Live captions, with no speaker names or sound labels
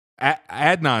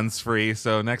Adnan's free,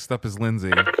 so next up is Lindsay.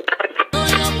 Excuse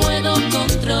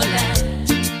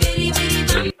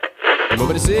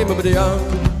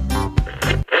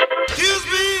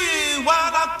me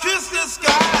while I kiss the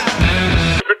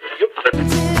sky. Till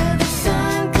the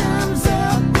sun comes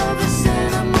up over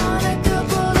Santa Monica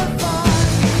Boulevard.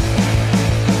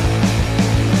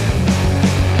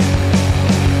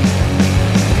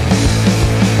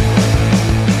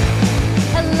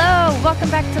 Hello, welcome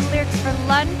back to Lyrics for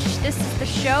Lunch. This is the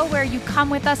show where you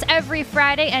come with us every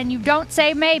Friday and you don't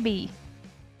say maybe.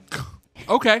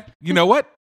 Okay, you know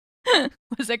what?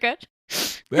 Was it good?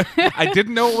 I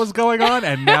didn't know what was going on,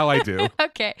 and now I do.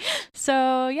 Okay,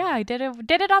 so yeah, I did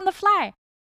it on the fly.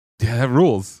 Yeah, that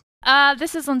rules.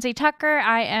 This is Lindsay Tucker.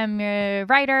 I am a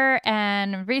writer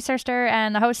and researcher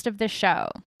and the host of this show.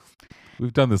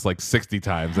 We've done this like 60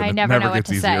 times, and I it never know what gets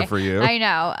to easier say. for you. I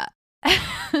know.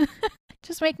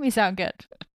 Just make me sound good.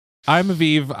 I'm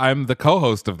Aviv. I'm the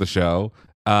co-host of the show,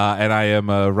 and I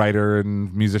am a writer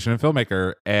and musician and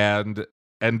filmmaker, and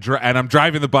I'm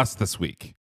driving the bus this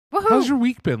week. Woohoo! How's your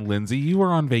week been, Lindsay? You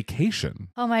were on vacation.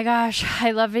 Oh my gosh, I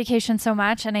love vacation so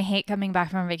much, and I hate coming back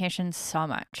from vacation so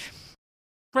much.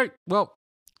 Right. Well,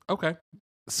 okay.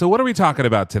 So what are we talking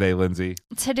about today, Lindsay?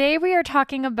 Today we are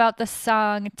talking about the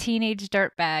song Teenage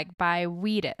Dirtbag by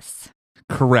Wheatus.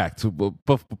 Correct.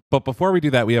 But before we do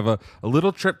that, we have a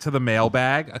little trip to the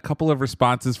mailbag, a couple of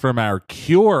responses from our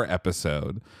Cure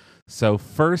episode. So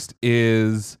first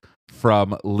is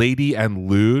from Lady and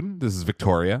Loon. This is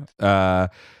Victoria.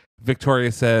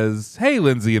 Victoria says, "Hey,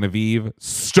 Lindsay and Aviv,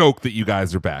 stoked that you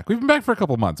guys are back. We've been back for a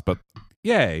couple months, but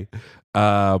yay.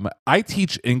 I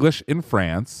teach English in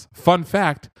France. Fun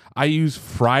fact, I use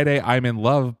Friday I'm in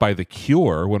Love by The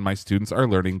Cure when my students are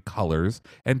learning colors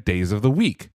and days of the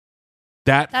week.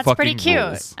 That's That's fucking pretty cute.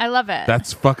 rules. I love it.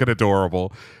 That's fucking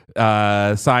adorable."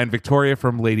 Signed Victoria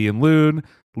from Lady and Loon.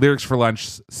 Lyrics for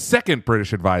Lunch's second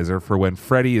British advisor for when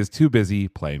Freddie is too busy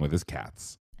playing with his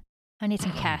cats. I need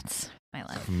some cats in my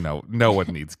life. No one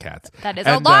needs cats. That is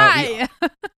And, a lie.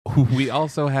 We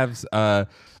also have a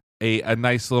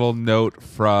nice little note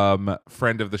from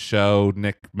friend of the show,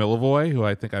 Nick Millivoy, who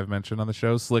I think I've mentioned on the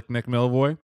show, Slick Nick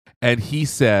Millivoy. And he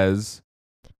says,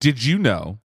 "Did you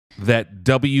know that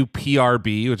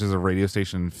WPRB, which is a radio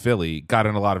station in Philly, got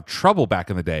in a lot of trouble back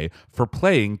in the day for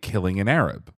playing Killing an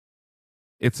Arab?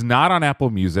 It's not on Apple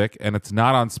Music and it's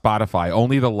not on Spotify,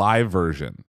 only the live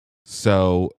version.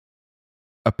 So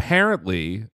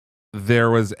apparently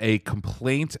there was a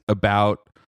complaint about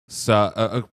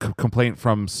a complaint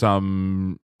from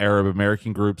some Arab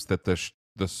American groups that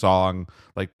the song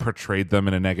like portrayed them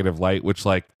in a negative light, which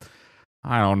like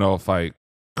I don't know if I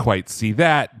quite see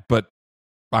that, but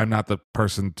I'm not the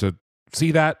person to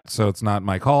see that, so it's not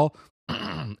my call."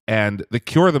 And The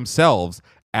Cure themselves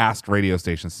asked radio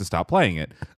stations to stop playing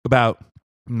it about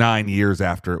 9 years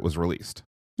after it was released.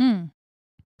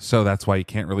 So that's why you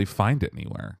can't really find it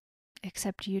anywhere.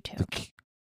 Except YouTube.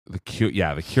 The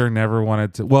Cure never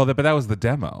wanted to. Well, but that was the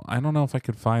demo. I don't know if I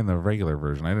could find the regular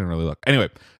version. I didn't really look. Anyway,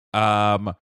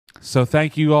 so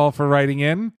thank you all for writing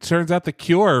in. Turns out The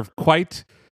Cure quite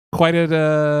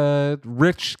a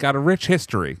rich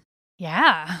history.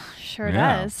 Yeah, sure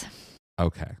Yeah. does.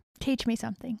 Okay. Teach me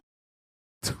something.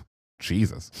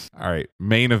 Jesus. All right.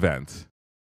 Main event.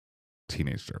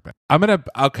 Teenage Dirtbag.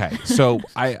 Okay. So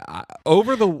I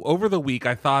over the week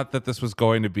I thought that this was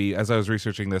going to be, as I was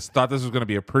researching this, thought this was going to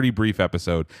be a pretty brief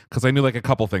episode because I knew like a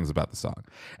couple things about the song.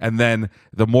 And then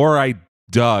the more I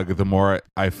dug, the more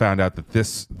I found out that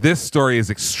this story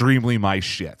is extremely my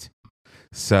shit.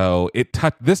 So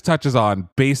this touches on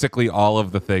basically all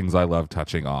of the things I love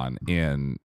touching on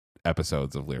in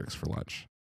episodes of Lyrics for Lunch.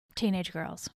 Teenage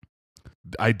girls.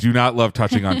 I do not love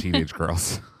touching on teenage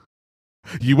girls.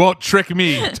 You won't trick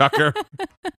me, Tucker.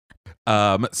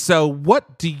 So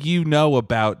what do you know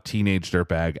about Teenage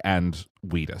Dirtbag and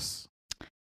Wheatus?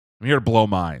 I'm here to blow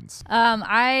minds.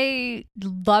 I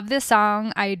love this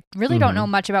song. I really don't know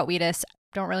much about Wheatus.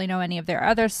 Don't really know any of their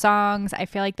other songs. I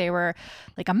feel like they were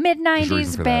like a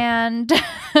mid-90s band.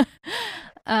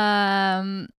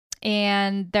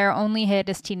 And their only hit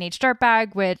is Teenage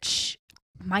Dirtbag, which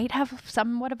might have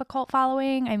somewhat of a cult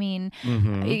following. I mean,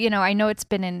 you know, I know it's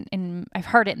been in I've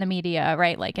heard it in the media,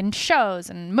 right? Like in shows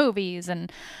and movies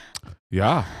and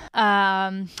yeah.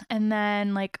 And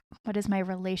then like, what is my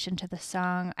relation to the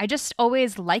song? I just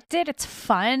always liked it. It's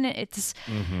fun. It's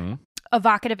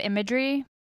evocative imagery,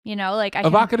 you know, like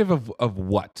evocative of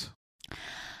what?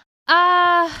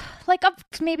 Like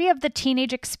maybe of the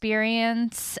teenage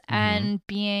experience and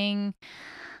being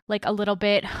like a little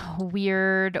bit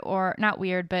weird, or not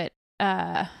weird, but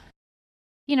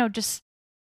you know, just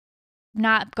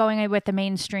not going with the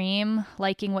mainstream,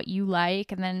 liking what you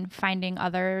like, and then finding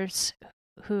others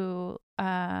who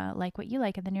like what you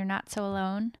like, and then you're not so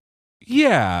alone.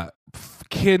 Yeah,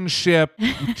 kinship,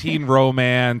 teen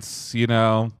romance, you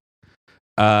know.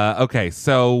 Okay,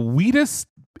 so Wheatus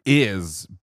is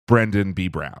Brendan B.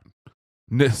 Brown,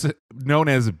 known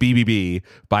as BBB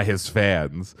by his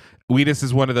fans. Wheatus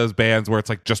is one of those bands where it's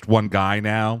like just one guy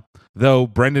now, though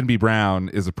Brendan B. Brown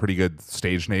is a pretty good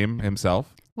stage name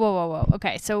himself. Whoa.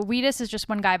 Okay, so Wheatus is just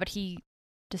one guy, but he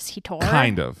tour?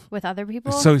 Kind of. With other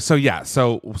people? So yeah.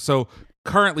 So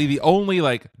currently the only,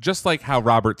 like, just like how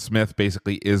Robert Smith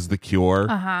basically is The Cure,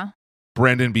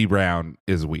 Brendan B. Brown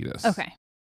is Wheatus. Okay.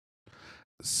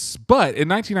 But in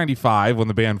 1995, when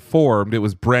the band formed, it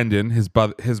was Brendan, his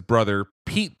brother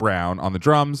Pete Brown on the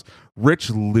drums, Rich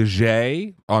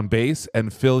Leger on bass,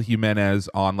 and Phil Jimenez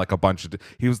on like a bunch of.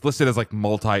 He was listed as like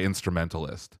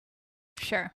multi-instrumentalist.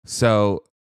 Sure. So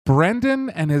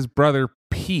Brendan and his brother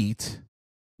Pete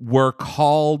were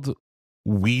called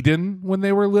Whedon when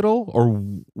they were little,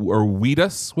 or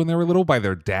Wheatus when they were little by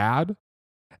their dad,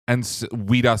 and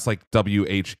Wheatus like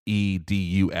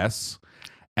WHEDUS.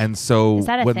 And so Is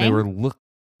that a when thing? they were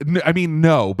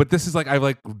no, but this is like I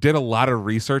like did a lot of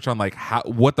research on like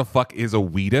what the fuck is a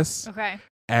Wheatus. Okay.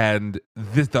 And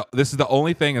this is the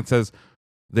only thing it says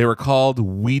they were called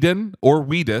Whedon or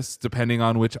Wheatus, depending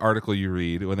on which article you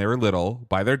read, when they were little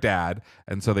by their dad,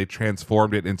 and so they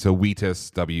transformed it into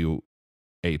Wheatus, WHEATUS,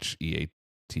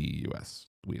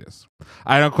 Wheatus.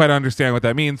 I don't quite understand what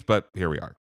that means, but here we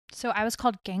are. So I was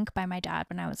called Gink by my dad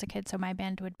when I was a kid, so my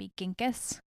band would be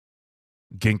Ginkus.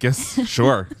 Ginkus,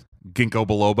 sure. Ginkgo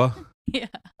biloba. Yeah.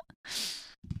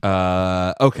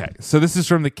 Okay, so this is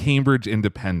from the Cambridge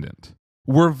Independent.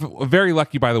 We're very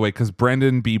lucky, by the way, because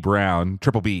Brendan B. Brown,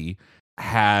 Triple B,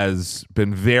 has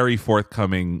been very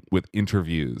forthcoming with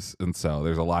interviews, and so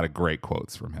there's a lot of great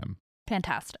quotes from him.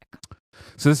 Fantastic.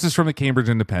 So this is from the Cambridge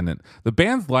Independent. The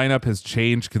band's lineup has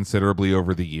changed considerably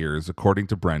over the years, according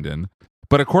to Brendan.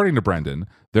 But according to Brendan,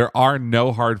 there are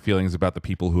no hard feelings about the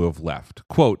people who have left.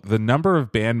 Quote, the number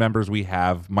of band members we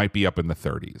have might be up in the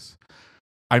 30s.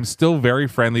 I'm still very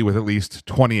friendly with at least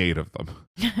 28 of them.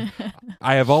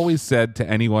 I have always said to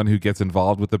anyone who gets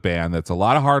involved with the band that's a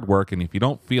lot of hard work, and if you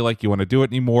don't feel like you want to do it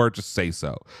anymore, just say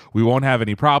so. We won't have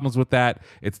any problems with that.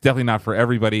 It's definitely not for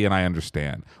everybody, and I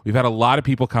understand. We've had a lot of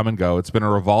people come and go. It's been a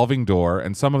revolving door,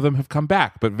 and some of them have come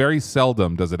back, but very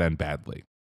seldom does it end badly.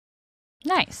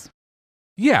 Nice.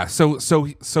 Yeah, so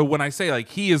when I say like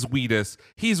he is Wheatus,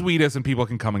 he's Wheatus, and people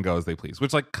can come and go as they please,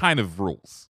 which like kind of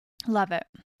rules. Love it.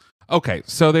 Okay,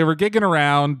 so they were gigging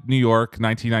around New York,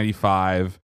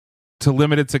 1995, to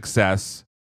limited success,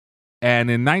 and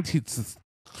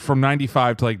from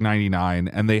 95 to like 99,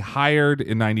 and they hired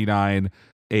in 99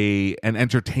 an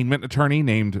entertainment attorney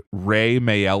named Ray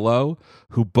Maiello,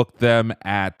 who booked them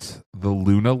at the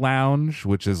Luna Lounge,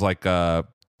 which is like a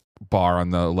bar on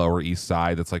the Lower East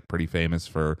Side that's like pretty famous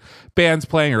for bands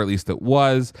playing, or at least it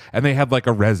was, and they had like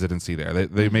a residency there.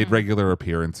 They made regular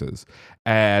appearances,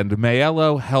 and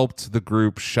Maiello helped the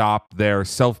group shop their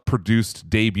self-produced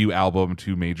debut album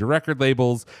to major record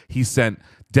labels. He sent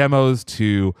demos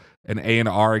to an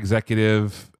A&R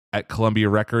executive at Columbia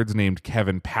Records named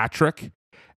Kevin Patrick,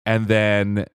 and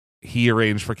then he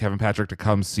arranged for Kevin Patrick to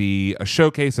come see a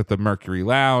showcase at the Mercury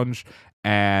Lounge,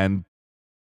 and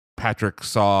Patrick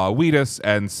saw Wheatus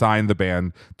and signed the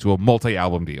band to a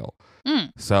multi-album deal.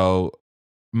 So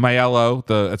Maiello,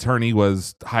 the attorney,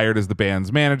 was hired as the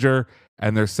band's manager,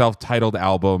 and their self-titled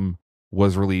album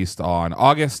was released on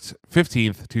August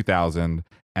 15th, 2000,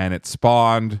 and it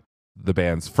spawned the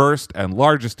band's first and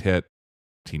largest hit,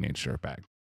 Teenage Dirtbag.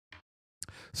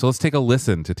 So let's take a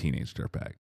listen to Teenage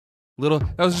Dirtbag.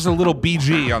 That was just a little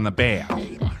BG on the band.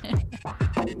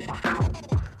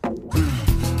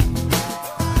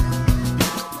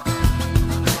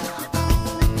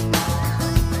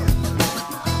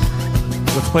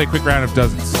 Let's play a quick round of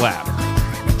Does It Slap?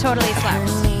 Totally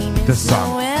slaps. This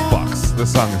song fucks.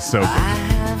 This song is so I good.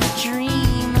 have a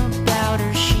dream about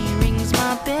her, she rings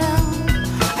my bell.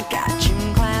 I got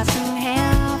gym class in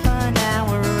half an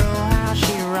hour, oh how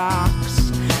she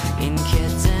rocks. In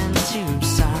kids and tube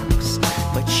socks,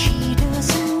 but she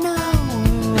doesn't know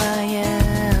who I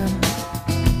am.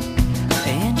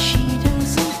 And she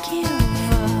doesn't give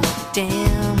a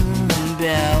damn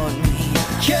about me.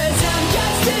 'Cause I'm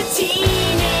just a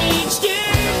teenage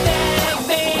dirtbag,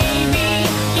 baby.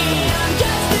 Yeah, I'm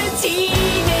just a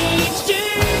teenage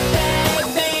dirtbag.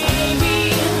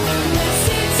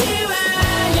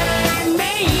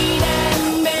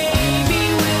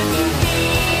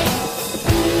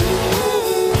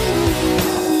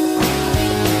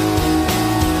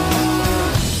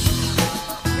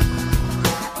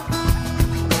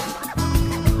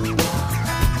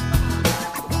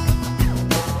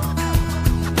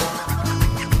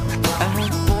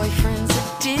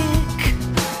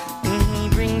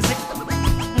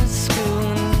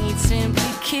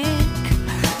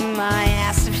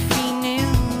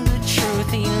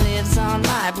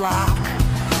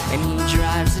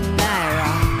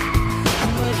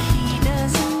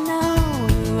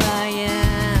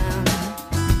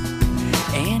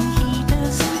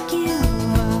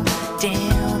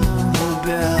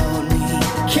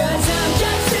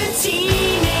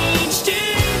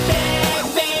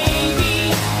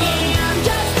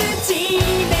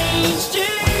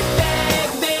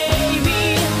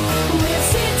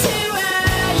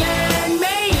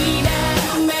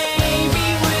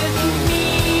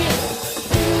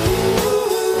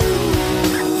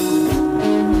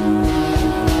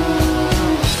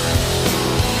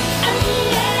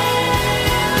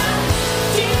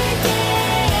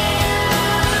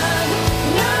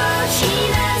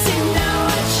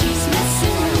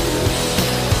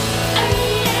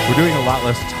 doing a lot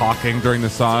less talking during the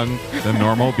song than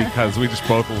normal because we just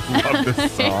both love this I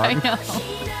song. know.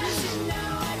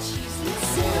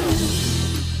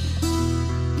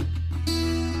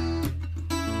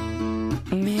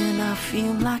 Man, I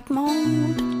feel like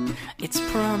mold. It's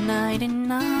prom night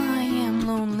and I am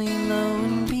lonely, lo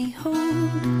and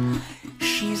behold.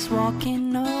 She's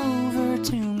walking over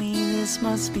to me, this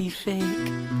must be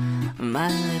fake. My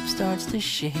lip starts to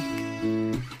shake.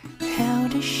 How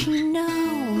does she know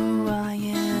who I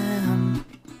am?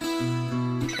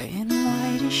 And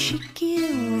why does she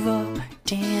give a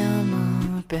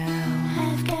damn about?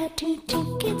 I've got 2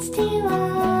 tickets to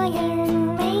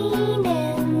Iron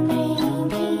Maiden,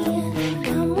 baby.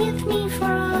 Come with me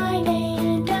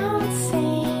Friday, don't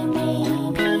say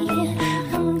maybe.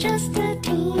 I'm just a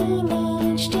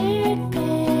teenage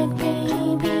dirtbag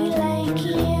baby like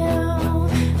you.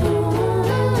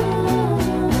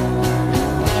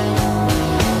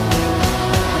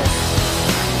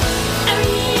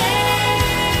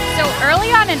 So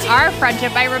early on in our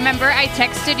friendship, I remember I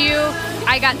texted you,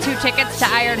 I got 2 tickets to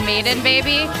Iron Maiden,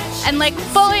 baby. And like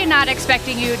fully not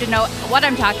expecting you to know what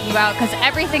I'm talking about because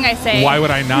everything I say Why would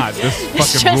I not? This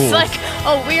it's fucking just rules. like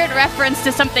a weird reference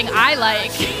to something I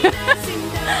like.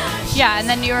 Yeah, and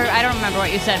then I don't remember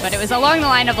what you said, but it was along the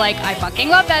line of like, I fucking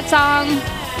love that song.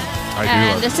 I do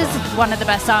And love this this is song. one of the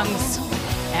best songs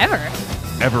ever.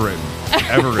 Ever written.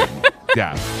 Ever written.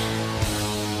 Yeah.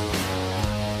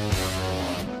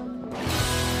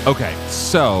 Okay,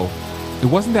 so it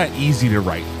wasn't that easy to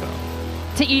write,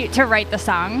 though, To write the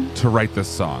song. to write this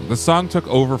song. The song took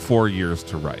over 4 years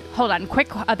to write. Hold on,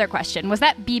 quick other question. Was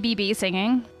that BBB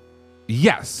singing?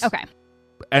 Yes. Okay.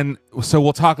 And so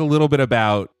we'll talk a little bit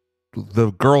about the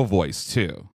girl voice,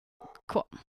 too, Cool.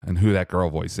 and who that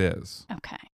girl voice is.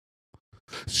 Okay.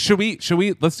 Should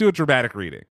we, let's do a dramatic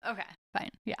reading. Okay. Fine.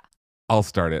 Yeah. I'll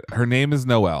start it. Her name is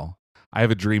Noelle. I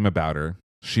have a dream about her.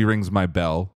 She rings my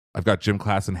bell. I've got gym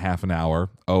class in half an hour.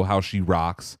 Oh, how she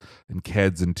rocks. And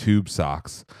Keds and tube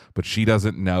socks. But she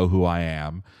doesn't know who I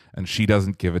am. And she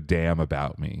doesn't give a damn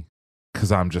about me.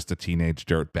 Because I'm just a teenage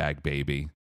dirtbag baby.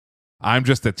 I'm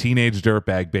just a teenage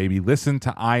dirtbag baby. Listen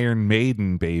to Iron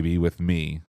Maiden, baby, with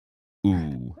me.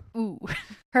 Ooh. Ooh.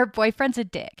 Her boyfriend's a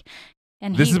dick.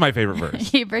 And This is my favorite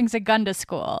verse. He brings a gun to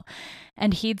school,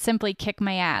 and he'd simply kick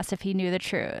my ass if he knew the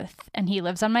truth. And he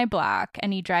lives on my block,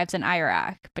 and he drives an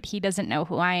IROC, but he doesn't know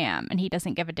who I am, and he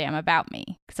doesn't give a damn about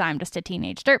me, because I'm just a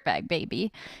teenage dirtbag,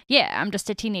 baby. Yeah, I'm just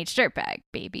a teenage dirtbag,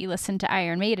 baby. Listen to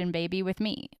Iron Maiden, baby, with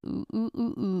me. Ooh, ooh,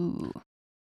 ooh, ooh.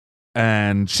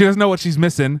 And she doesn't know what she's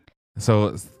missing.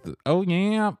 So, oh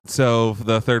yeah. So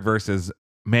the third verse is,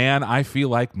 man, I feel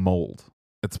like mold.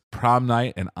 It's prom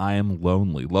night and I am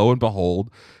lonely. Lo and behold,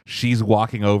 she's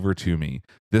walking over to me.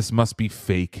 This must be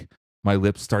fake. My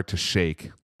lips start to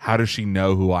shake. How does she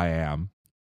know who I am?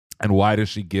 And why does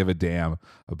she give a damn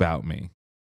about me?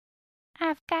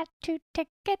 I've got 2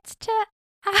 tickets to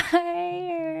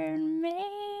Iron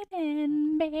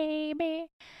Maiden, baby.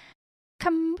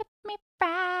 Come with me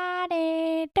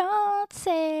Friday, don't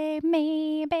say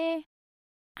maybe.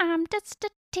 I'm just a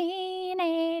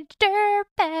teenage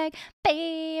dirtbag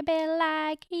baby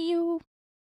like you.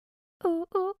 Ooh,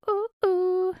 ooh, ooh,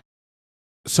 ooh.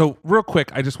 So real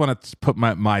quick, I just want to put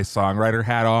my songwriter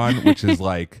hat on, which is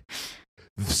like,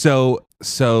 so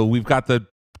we've got the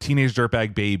teenage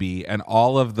dirtbag baby, and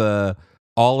all of the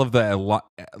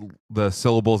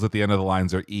syllables at the end of the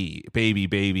lines are E. Baby,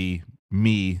 baby,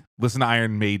 me. Listen to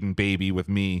Iron Maiden, baby, with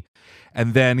me.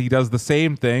 And then he does the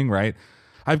same thing, right?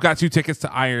 I've got 2 tickets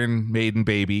to Iron Maiden,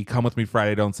 baby. Come with me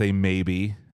Friday, don't say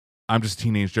maybe. I'm just a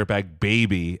teenage dirtbag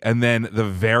baby. And then the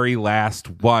very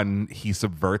last one, he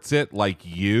subverts it like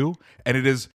you. And it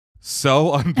is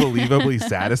so unbelievably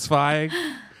satisfying.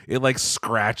 It like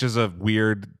scratches a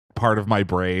weird part of my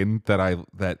brain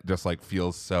that just like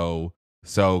feels so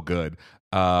good.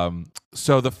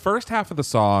 So the first half of the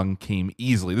song came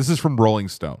easily. This is from Rolling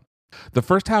Stone. The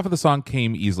first half of the song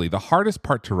came easily. The hardest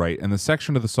part to write and the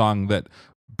section of the song that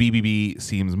BBB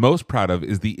seems most proud of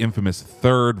is the infamous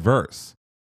third verse.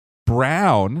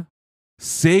 Brown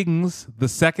sings the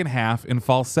second half in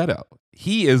falsetto.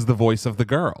 He is the voice of the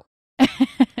girl.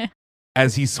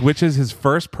 As he switches his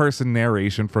first person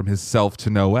narration from himself to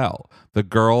Noelle, the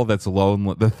girl that's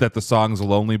lonely, that the song's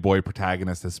lonely boy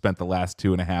protagonist has spent the last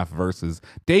 2.5 verses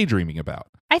daydreaming about.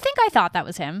 I think I thought that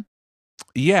was him.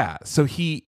 Yeah, so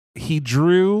he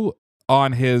drew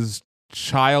on his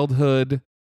childhood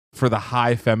for the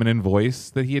high feminine voice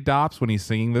that he adopts when he's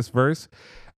singing this verse,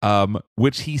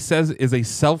 which he says is a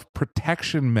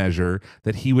self-protection measure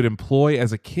that he would employ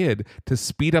as a kid to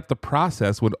speed up the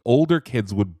process when older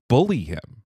kids would bully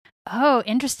him. Oh,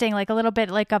 interesting. Like a little bit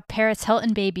like a Paris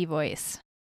Hilton baby voice.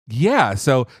 Yeah.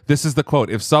 So this is the quote.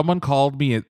 If someone called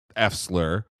me an F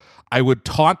slur, I would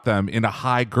taunt them in a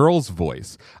high girl's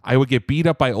voice. I would get beat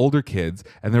up by older kids,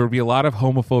 and there would be a lot of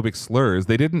homophobic slurs.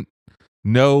 They didn't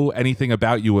know anything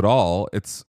about you at all.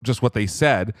 It's just what they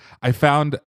said. I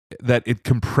found that it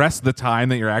compressed the time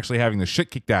that you're actually having the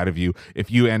shit kicked out of you if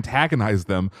you antagonize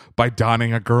them by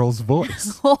donning a girl's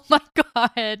voice. Oh my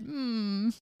God. Hmm.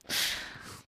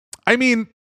 I mean,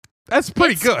 that's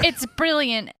pretty good. It's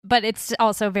brilliant, but it's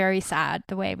also very sad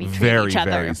the way we treat Very, each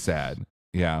other. very sad.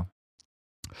 Yeah.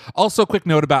 Also, quick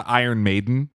note about Iron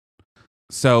Maiden.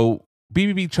 So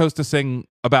BBB chose to sing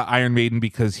about Iron Maiden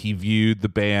because he viewed the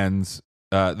band's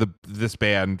this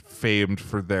band, famed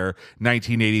for their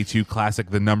 1982 classic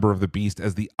 "The Number of the Beast,"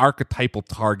 as the archetypal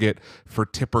target for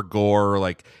Tipper Gore,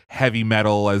 like heavy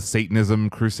metal as Satanism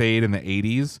crusade in the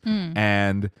 80s.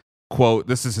 And quote,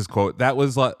 this is his quote: "That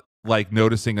was like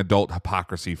noticing adult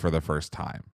hypocrisy for the first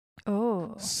time."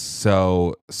 Oh.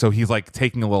 So he's like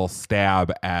taking a little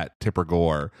stab at Tipper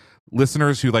Gore.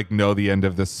 Listeners who like know the end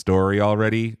of this story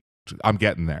already, I'm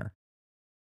getting there.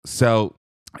 So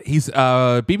he's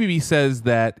BBB says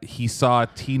that he saw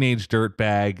Teenage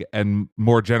Dirtbag and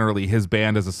more generally his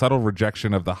band as a subtle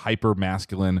rejection of the hyper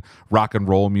masculine rock and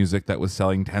roll music that was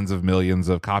selling tens of millions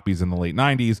of copies in the late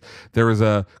 90s. There was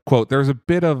a quote, there's a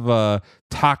bit of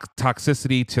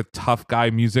toxicity to tough guy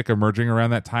music emerging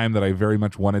around that time that I very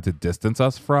much wanted to distance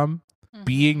us from.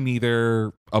 Being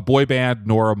neither a boy band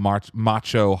nor a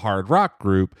macho hard rock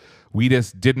group, we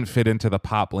just didn't fit into the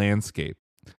pop landscape.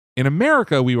 In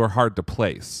America, we were hard to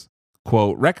place.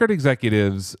 Quote, record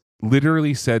executives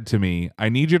literally said to me, I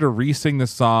need you to re-sing the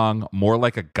song more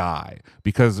like a guy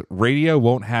because radio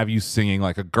won't have you singing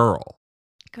like a girl.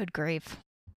 Good grief.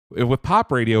 With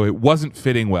pop radio, it wasn't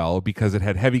fitting well because it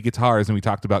had heavy guitars and we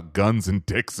talked about guns and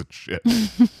dicks and shit.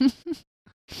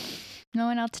 No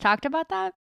one else talked about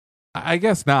that? I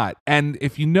guess not. And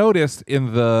if you noticed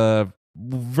in the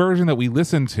version that we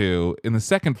listened to, in the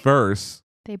second verse,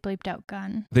 They bleeped out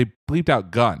gun. they bleeped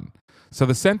out gun. So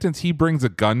the sentence, he brings a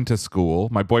gun to school.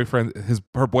 Her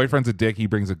boyfriend's a dick. He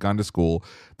brings a gun to school.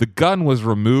 The gun was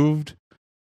removed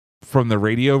from the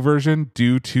radio version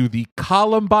due to the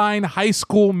Columbine High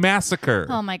School massacre.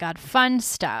 Oh my God. Fun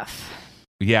stuff.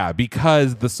 Yeah,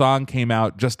 because the song came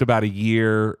out just about a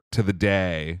year to the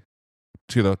day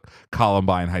to the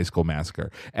Columbine High School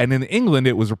massacre. And in England,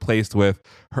 it was replaced with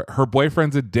her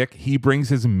boyfriend's a dick. He brings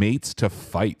his mates to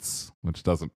fights, which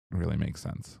doesn't really make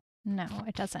sense. No,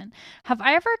 it doesn't. Have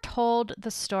I ever told the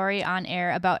story on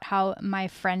air about how my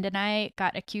friend and I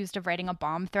got accused of writing a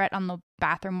bomb threat on the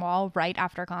bathroom wall right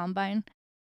after Columbine?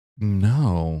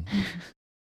 No.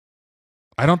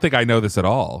 I don't think I know this at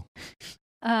all.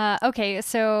 Okay,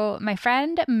 so my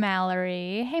friend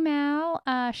Mallory, hey Mal,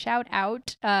 shout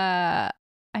out.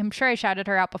 I'm sure I shouted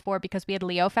her out before because we had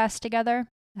Leo Fest together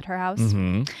at her house.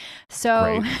 Mm-hmm.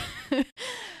 So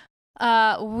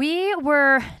we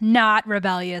were not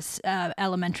rebellious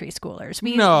elementary schoolers.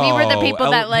 We were the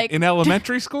people that like in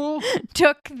elementary school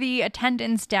took the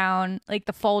attendance down, like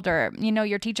the folder. You know,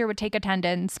 your teacher would take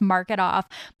attendance, mark it off,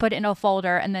 put it in a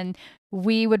folder, and then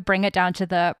we would bring it down to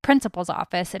the principal's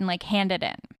office and like hand it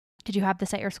in. Did you have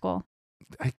this at your school?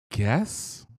 I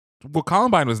guess. Well,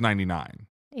 Columbine was 99.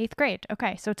 8th grade.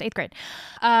 Okay, so it's 8th grade.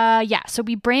 So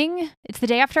it's the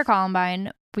day after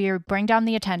Columbine. We bring down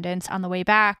the attendance. On the way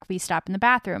back, we stop in the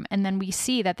bathroom, and then we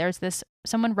see that there's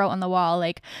someone wrote on the wall,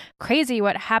 like, crazy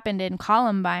what happened in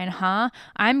Columbine, huh?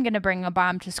 I'm going to bring a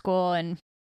bomb to school and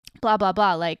blah, blah,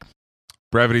 blah. Like,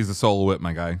 Brevity's the soul of wit,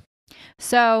 my guy.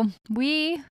 So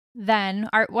we then,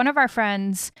 one of our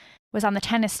friends was on the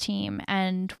tennis team,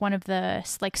 and one of the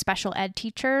like special ed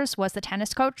teachers was the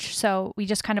tennis coach. So we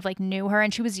just kind of like knew her,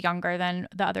 and she was younger than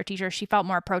the other teachers. She felt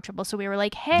more approachable. So we were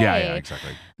like, hey, yeah,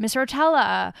 exactly. Miss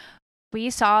Rotella, we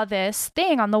saw this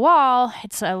thing on the wall.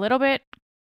 It's a little bit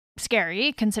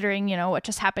scary considering, you know, what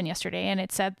just happened yesterday. And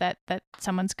it said that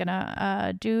someone's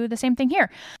gonna do the same thing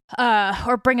here,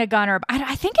 or bring a gun, or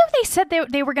I think they said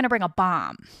they were gonna bring a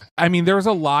bomb. I mean, there was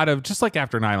a lot of, just like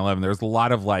after 9/11, there was a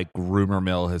lot of like rumor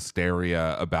mill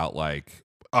hysteria about like,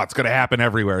 oh, it's gonna happen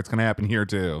everywhere. It's gonna happen here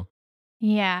too.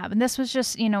 Yeah, and this was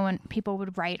just, you know, when people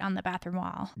would write on the bathroom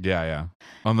wall. Yeah.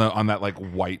 On that like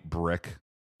white brick.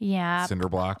 Yeah. Cinder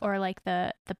block. Or like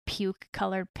the puke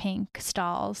colored pink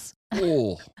stalls.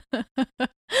 Oh.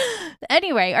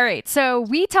 Anyway, all right. So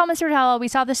we tell Mr. Rotella we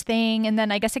saw this thing, and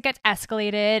then I guess it gets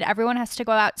escalated. Everyone has to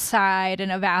go outside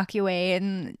and evacuate,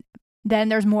 and then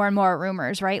there's more and more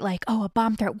rumors, right? Like, oh, a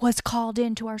bomb threat was called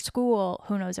into our school.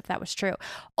 Who knows if that was true?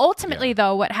 Ultimately,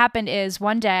 though, what happened is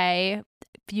one day,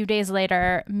 few days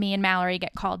later, me and Mallory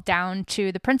get called down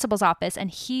to the principal's office, and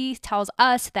he tells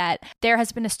us that there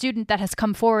has been a student that has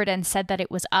come forward and said that it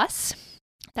was us,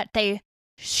 that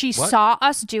she What? saw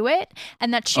us do it,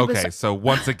 and that she was Okay, so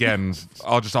once again,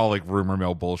 all like rumor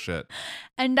mill bullshit.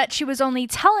 and that she was only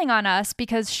telling on us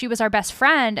because she was our best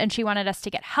friend and she wanted us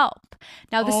to get help.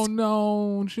 Now this Oh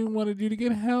no, she wanted you to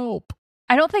get help.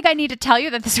 I don't think I need to tell you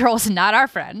that this girl is not our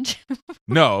friend.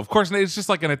 No, of course not. It's just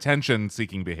like an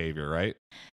attention-seeking behavior, right?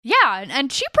 Yeah,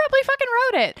 and she probably fucking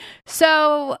wrote it.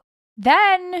 So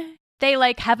then they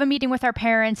like have a meeting with our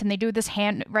parents and they do this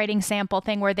handwriting sample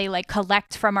thing where they like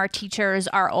collect from our teachers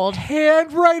our old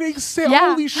Handwriting sample. Yeah.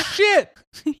 Holy shit!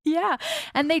 yeah,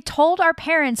 and they told our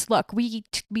parents, look, we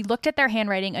looked at their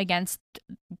handwriting against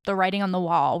the writing on the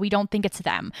wall. We don't think it's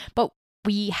them, but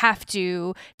we have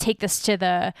to take this to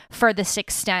the furthest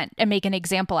extent and make an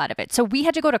example out of it. So we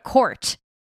had to go to court.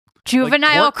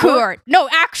 Juvenile court? No,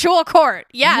 actual court.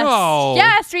 Yes. No.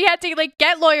 Yes, we had to like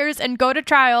get lawyers and go to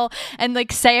trial and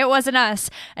like say it wasn't us.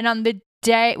 And on the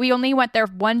day, we only went there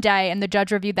one day and the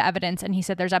judge reviewed the evidence and he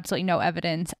said there's absolutely no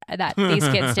evidence that these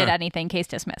kids did anything. Case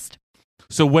dismissed.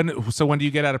 So when do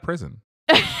you get out of prison?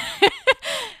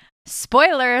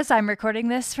 Spoilers, I'm recording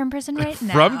this from prison right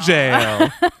now. From jail.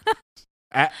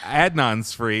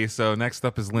 Adnan's free, so next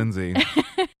up is Lindsay.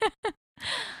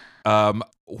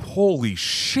 Holy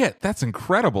shit, that's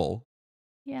incredible.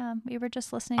 Yeah, we were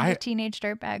just listening to Teenage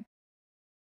Dirtbag.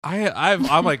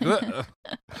 I'm like, ugh.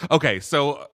 Okay,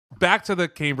 so back to the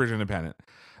Cambridge Independent.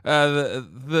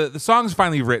 The song's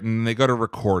finally written. They go to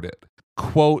record it.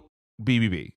 Quote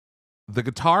BBB. The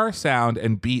guitar sound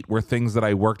and beat were things that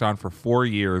I worked on for 4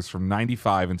 years from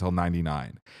 95 until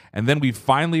 99. And then we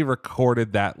finally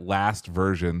recorded that last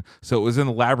version. So it was in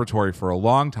the laboratory for a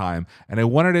long time. And I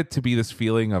wanted it to be this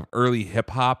feeling of early hip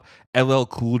hop, LL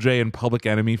Cool J and Public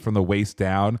Enemy from the waist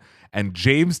down, and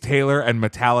James Taylor and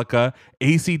Metallica,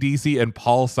 AC/DC and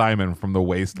Paul Simon from the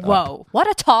waist up. Whoa, what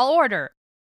a tall order.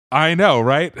 I know,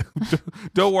 right?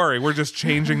 Don't worry, we're just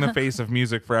changing the face of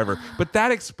music forever. But that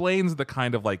explains the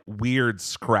kind of like weird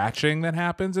scratching that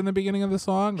happens in the beginning of the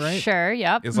song, right? Sure,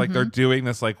 yep. It's like they're doing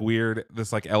this like weird,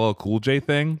 this like LL Cool J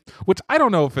thing, which I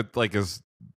don't know if it like is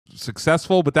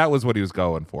successful, but that was what he was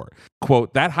going for.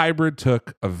 Quote, that hybrid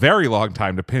took a very long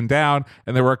time to pin down,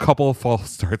 and there were a couple of false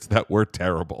starts that were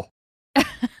terrible.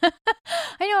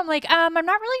 I know, I'm like, I'm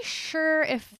not really sure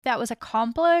if that was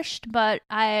accomplished, but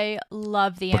I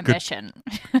love the ambition.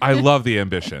 I love the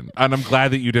ambition, and I'm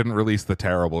glad that you didn't release the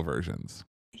terrible versions.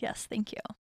 Yes, thank you.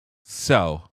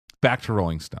 So, back to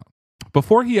Rolling Stone.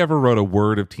 Before he ever wrote a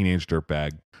word of Teenage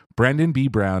Dirtbag, Brendan B.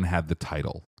 Brown had the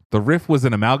title. The riff was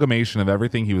an amalgamation of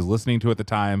everything he was listening to at the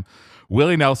time.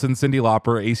 Willie Nelson, Cyndi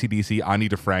Lauper, AC/DC, Ani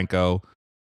DeFranco.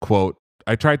 Quote,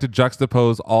 I tried to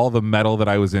juxtapose all the metal that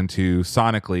I was into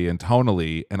sonically and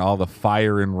tonally and all the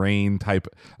fire and rain type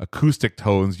acoustic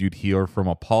tones you'd hear from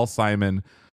a Paul Simon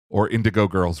or Indigo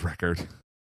Girls record.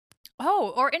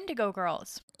 Oh, or Indigo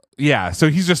Girls. Yeah, so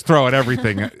he's just throwing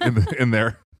everything in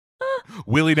there.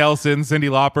 Willie Nelson, Cyndi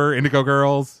Lauper, Indigo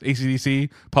Girls, AC/DC,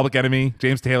 Public Enemy,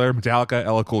 James Taylor, Metallica,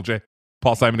 LL Cool J,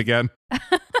 Paul Simon again.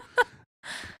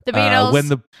 The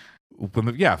Beatles.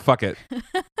 Yeah, fuck it.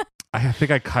 I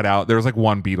think I cut out. There was like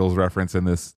one Beatles reference in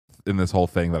this whole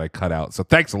thing that I cut out. So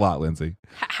thanks a lot, Lindsay.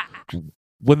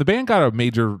 When the band got a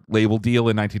major label deal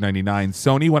in 1999,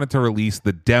 Sony wanted to release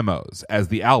the demos as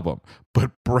the album,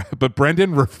 but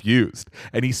Brendan refused,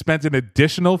 and he spent an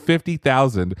additional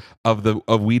 $50,000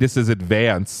 of Wheatus's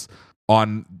advance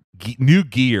on new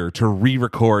gear to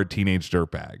re-record Teenage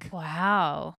Dirtbag.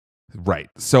 Wow. Right.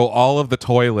 So all of the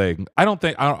toiling, I don't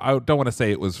want to say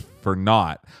it was for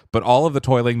naught, but all of the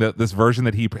toiling, that this version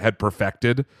that he had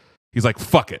perfected, he's like,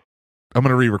 fuck it, I'm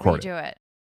going to re-record Redo it.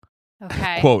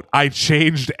 Okay. Quote, I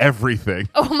changed everything.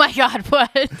 Oh my God,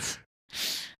 what?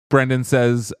 Brendan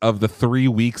says of the 3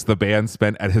 weeks the band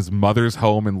spent at his mother's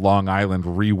home in Long Island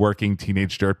reworking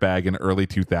Teenage Dirtbag in early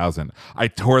 2000. I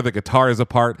tore the guitars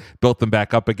apart, built them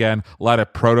back up again, a lot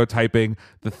of prototyping.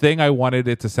 The thing I wanted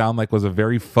it to sound like was a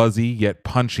very fuzzy yet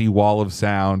punchy wall of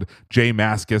sound, Jay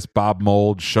Mascis, Bob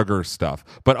Mould, Sugar stuff,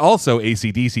 but also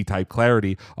AC/DC type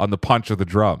clarity on the punch of the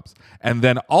drums. And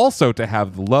then also to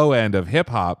have the low end of hip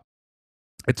hop.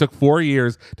 It took 4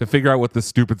 years to figure out what this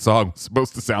stupid song was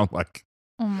supposed to sound like.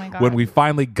 Oh my God. When we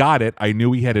finally got it, I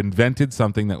knew we had invented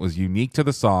something that was unique to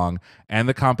the song and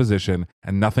the composition,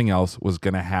 and nothing else was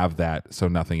going to have that, so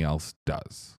nothing else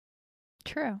does.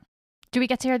 True. Do we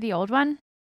get to hear the old one?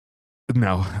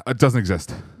 No, it doesn't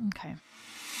exist. Okay.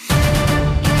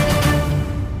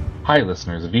 Hi,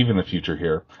 listeners of Even the Future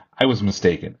here. I was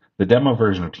mistaken. The demo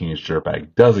version of Teenage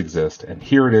Dirtbag does exist, and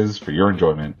here it is for your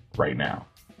enjoyment right now.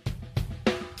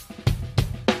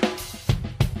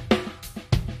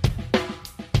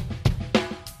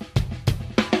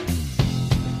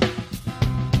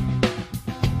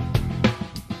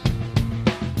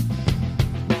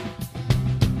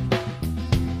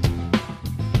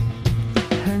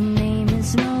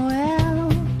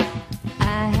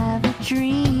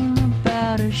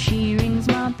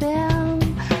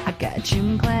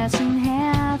 glass in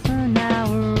half an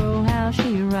hour. Oh, how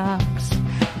she rocks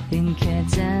in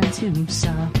kids and tube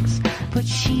socks. But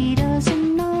she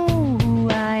doesn't know who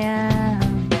I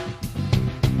am,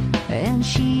 and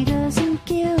she doesn't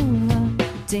give a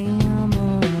damn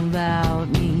about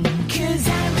me. 'Cause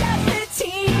I'm just a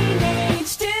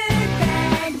teenage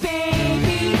dirtbag,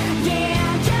 baby. Yeah,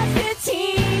 I'm just a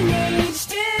teenage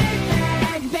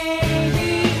dirtbag,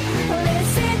 baby.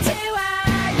 Listen to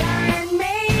Iron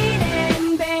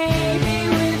Maiden, baby,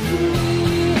 with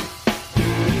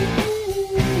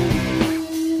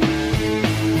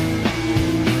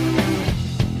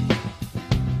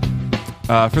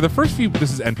For the first few,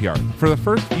 this is NPR. For the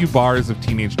first few bars of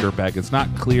Teenage Dirtbag, it's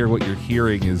not clear what you're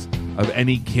hearing is of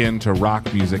any kin to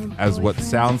rock music, as what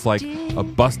sounds like a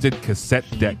busted cassette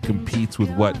deck competes with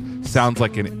what sounds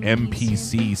like an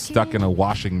MPC stuck in a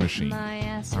washing machine.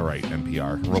 All right,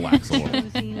 NPR, relax a little.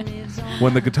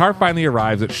 When the guitar finally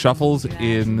arrives, it shuffles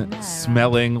in,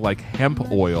 smelling like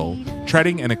hemp oil,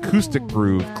 treading an acoustic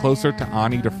groove closer to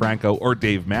Ani DeFranco or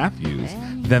Dave Matthews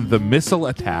than the missile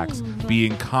attacks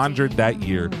being conjured that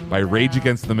year by Rage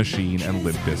Against the Machine and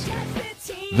Limp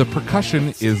Bizkit. The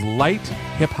percussion is light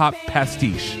hip-hop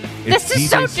pastiche. It's This is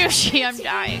so DJ's douchey. I'm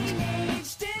dying.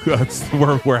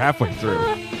 we're halfway through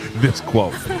this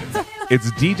quote. It's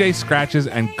DJ scratches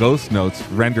and ghost notes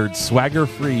rendered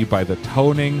swagger-free by the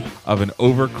toning of an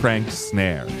overcranked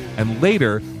snare. And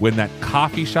later, when that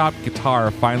coffee shop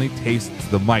guitar finally tastes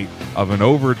the might of an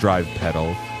overdrive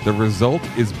pedal, the result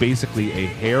is basically a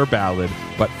hair ballad,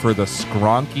 but for the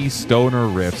skronky stoner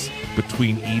riffs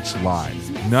between each line.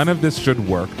 None of this should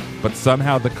work, but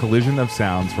somehow the collision of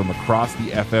sounds from across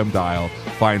the FM dial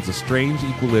finds a strange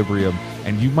equilibrium,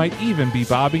 and you might even be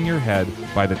bobbing your head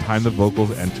by the time the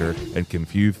vocals enter and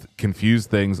confuse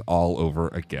things all over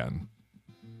again.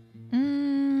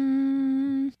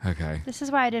 Okay. This is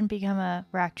why I didn't become a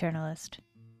rock journalist.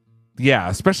 Yeah,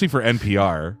 especially for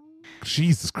NPR.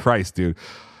 Jesus Christ, dude.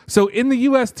 So in the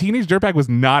US, Teenage Dirtbag was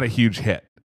not a huge hit.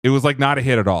 It was like not a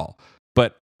hit at all.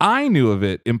 But I knew of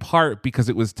it in part because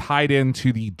it was tied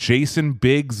into the Jason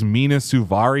Biggs, Mina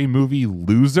Suvari movie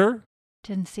Loser.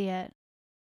 Didn't see it.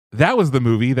 That was the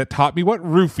movie that taught me what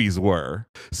roofies were.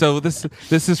 So this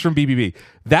is from BBB.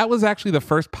 That was actually the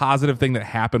first positive thing that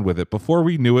happened with it. Before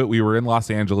we knew it, we were in Los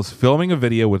Angeles filming a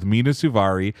video with Mina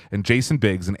Suvari and Jason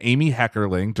Biggs and Amy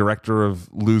Heckerling, director of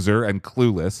Loser and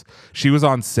Clueless. She was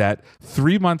on set.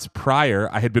 3 months prior,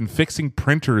 I had been fixing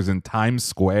printers in Times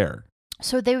Square.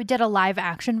 So they did a live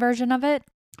action version of it?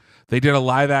 They did a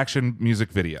live action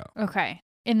music video. Okay.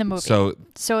 In the movie. So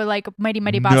like Mighty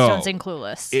Mighty Boss No. Stones and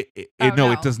Clueless.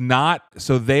 No, it does not.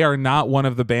 So they are not one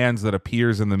of the bands that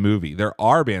appears in the movie. There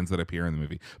are bands that appear in the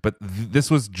movie, but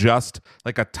this was just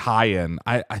like a tie-in.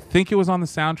 I think it was on the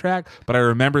soundtrack, but I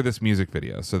remember this music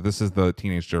video. So this is the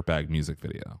Teenage Dirtbag music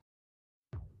video.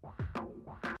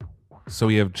 So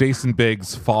we have Jason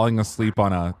Biggs falling asleep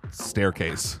on a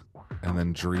staircase and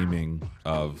then dreaming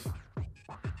of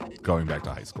going back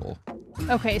to high school.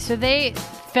 Okay, so they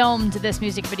filmed this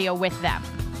music video with them.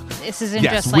 This isn't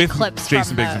Yes, just like with clips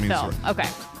Jason from Biggs and the Mina film. Suvari.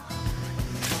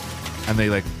 Okay. And they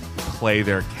like play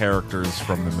their characters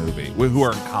from the movie who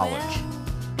are in college.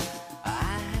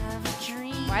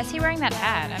 Why is he wearing that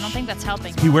hat? I don't think that's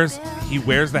helping. He wears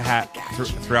the hat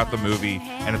throughout the movie,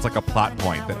 and it's like a plot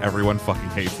point that everyone fucking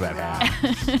hates that hat.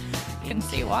 You can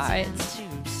see why. It's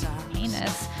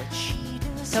heinous.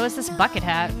 So is this bucket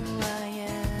hat.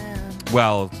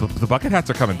 Well, the bucket hats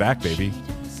are coming back, baby.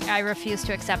 I refuse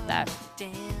to accept that.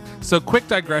 So, quick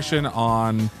digression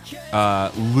on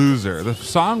Loser. The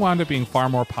song wound up being far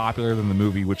more popular than the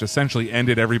movie, which essentially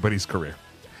ended everybody's career.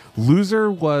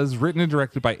 Loser was written and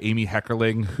directed by Amy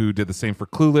Heckerling, who did the same for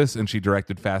Clueless, and she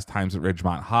directed Fast Times at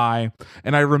Ridgemont High.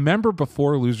 And I remember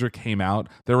before Loser came out,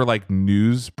 there were like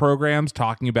news programs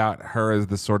talking about her as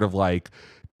this sort of like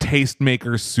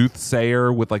tastemaker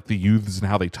soothsayer with like the youths and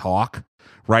how they talk,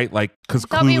 right? Like, because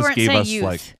Clueless gave us youth.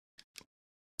 like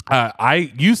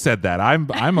you said that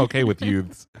I'm okay with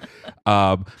youths,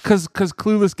 because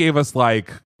Clueless gave us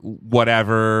like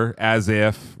whatever, as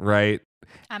if, right?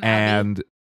 And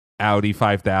Audi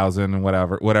 5000 and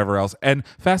whatever else, and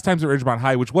Fast Times at Ridgemont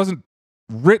High, which wasn't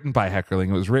written by Heckerling,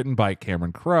 it was written by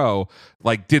Cameron Crowe,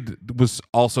 like was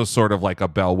also sort of like a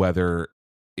bellwether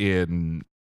in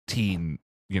teen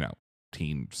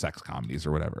sex comedies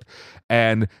or whatever.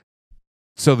 And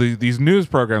so these news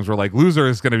programs were like, Loser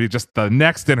is going to be just the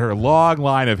next in her long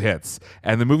line of hits.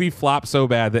 And the movie flopped so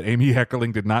bad that Amy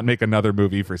Heckerling did not make another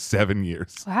movie for 7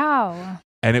 years. Wow.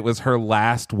 And it was her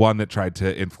last one that tried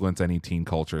to influence any teen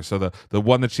culture. So the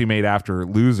one that she made after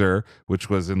Loser, which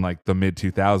was in like the mid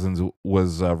 2000s,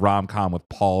 was a rom-com with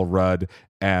Paul Rudd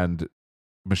and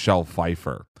Michelle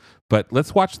Pfeiffer. But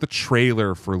let's watch the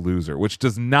trailer for Loser, which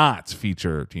does not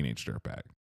feature Teenage Dirtbag.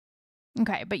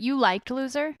 Okay, but you liked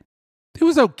Loser? It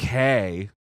was okay.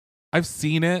 I've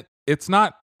seen it. It's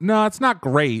not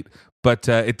great, but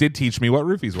it did teach me what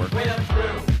roofies were.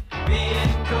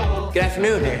 Good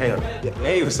afternoon.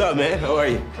 Hey, what's up, man? How are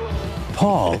you?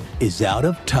 Paul is out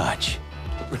of touch.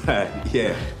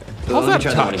 Yeah. How's that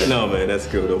touch? No, man, that's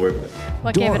cool. Don't worry about it.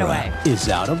 What gave it away? Dora is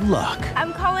out of luck.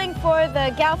 I'm calling for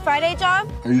the Gal Friday job.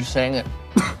 Are you saying it?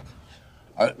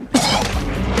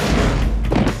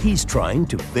 He's trying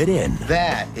to fit in.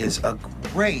 That is a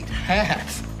great hat.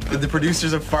 Did the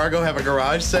producers of Fargo have a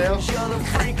garage sale?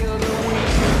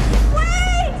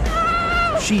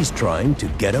 She's trying to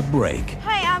get a break.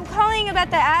 Hi, I'm calling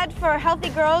about the ad for healthy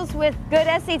girls with good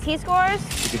SAT scores.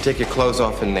 You can take your clothes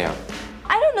off in there.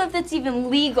 I don't know if that's even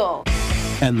legal.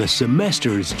 And the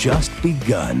semester's just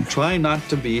begun. Try not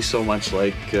to be so much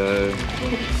like,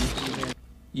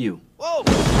 you. Whoa!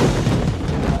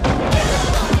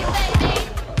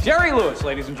 Jerry Lewis,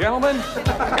 ladies and gentlemen.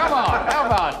 Come on, how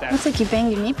about that? Looks like you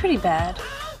banged your knee pretty bad.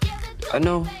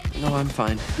 No, I'm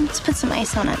fine. Let's put some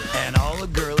ice on it. And all the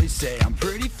girlies say I'm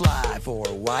pretty fly for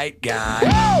a white guy.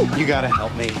 You gotta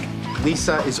help me.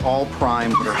 Lisa is all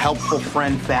primed, but her helpful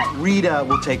friend Fat Rita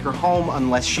will take her home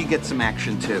unless she gets some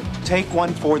action too. Take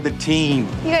one for the team.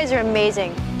 You guys are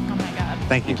amazing. Oh my God.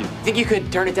 Thank you. Think you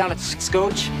could turn it down a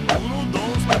scotch?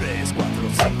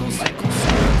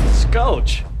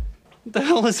 Scotch? What the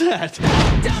hell is that?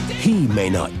 He may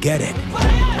not get it.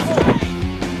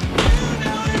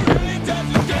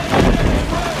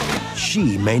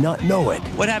 She may not know it.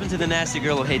 What happened to the nasty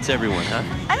girl who hates everyone, huh?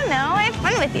 I don't know. I have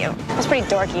fun with you. It's pretty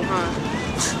dorky,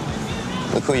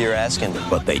 huh? Look who you're asking.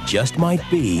 But they just might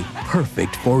be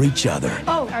perfect for each other.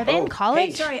 Oh, are they in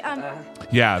college? Sorry,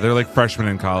 Yeah, they're like freshmen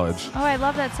in college. Oh, I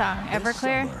love that song.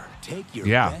 Everclear. Take your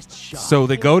Yeah. best shot. So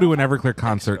they go to an Everclear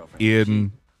concert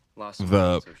in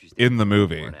the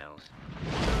movie.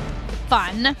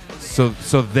 Fun.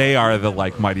 So they are the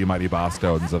like mighty boss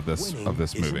stones of this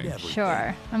movie.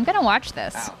 Sure. I'm gonna watch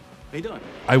this. How you doing?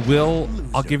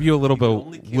 I'll give you a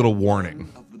little warning.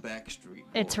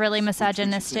 It's really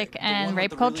misogynistic and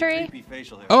rape culture-y.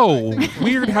 Oh,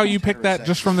 weird how you picked that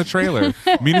just from the trailer.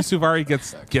 Mina Suvari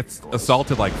gets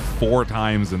assaulted like 4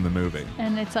 times in the movie.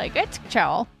 And it's like, it's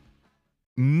chill.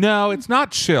 No, it's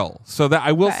not chill. So that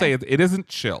I will Okay. say it isn't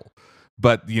chill.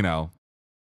 But, you know,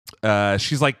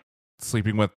 she's like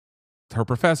sleeping with her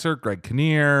professor, Greg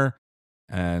Kinnear,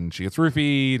 and she gets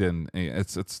roofied, and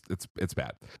it's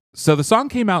bad. So the song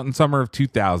came out in summer of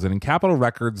 2000, and Capitol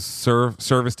Records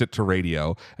serviced it to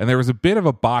radio, and there was a bit of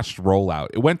a botched rollout.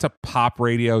 It went to pop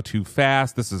radio too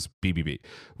fast. This is BBB.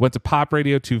 Went to pop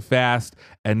radio too fast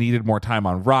and needed more time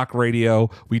on rock radio.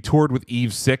 We toured with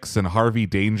Eve Six and Harvey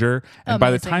Danger, and by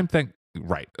the time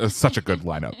such a good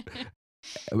lineup.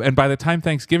 And by the time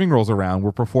Thanksgiving rolls around,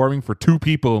 we're performing for 2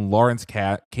 people in Lawrence,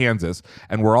 Kansas,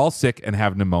 and we're all sick and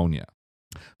have pneumonia.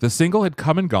 The single had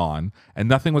come and gone, and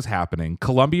nothing was happening.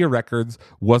 Columbia Records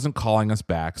wasn't calling us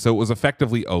back, so it was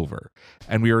effectively over.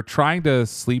 And we were trying to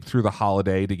sleep through the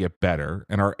holiday to get better.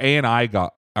 And our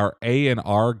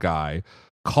A&R guy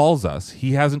calls us.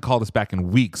 He hasn't called us back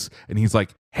in weeks, and he's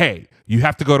like, "Hey, you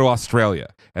have to go to Australia."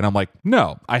 And I'm like,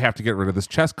 "No, I have to get rid of this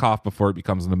chest cough before it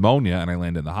becomes pneumonia and I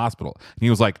land in the hospital." And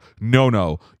he was like,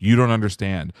 No, you don't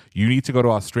understand. You need to go to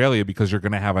Australia because you're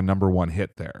going to have a #1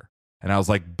 hit there." And I was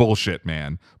like, "Bullshit,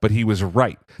 man." But he was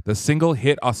right. The single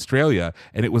hit Australia,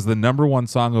 and it was the #1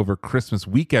 song over Christmas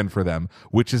weekend for them,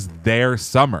 which is their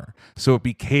summer. So it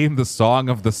became the song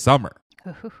of the summer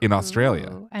in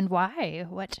Australia. And why?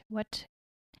 What?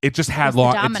 It just had Was the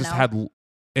long.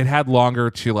 It had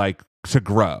longer to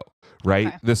grow. Right.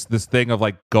 Okay. This thing of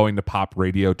like going to pop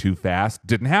radio too fast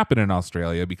didn't happen in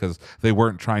Australia because they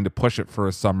weren't trying to push it for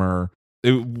a summer.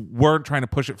 They weren't trying to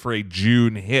push it for a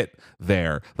June hit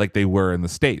there like they were in the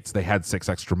States. They had 6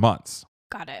 extra months.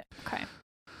 Got it. Okay.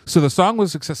 So the song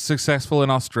was successful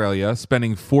in Australia,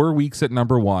 spending 4 weeks at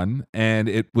 #1, and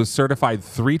it was certified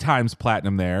 3 times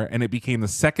platinum there, and it became the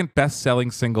 2nd best-selling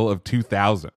single of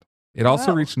 2000. It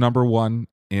also reached #1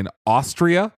 in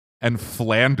Austria and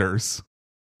Flanders,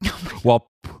 while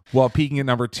peaking at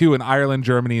 #2 in Ireland,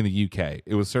 Germany, and the UK.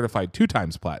 It was certified 2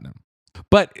 times platinum.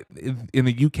 But in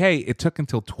the UK, it took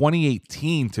until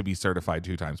 2018 to be certified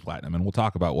 2 times platinum, and we'll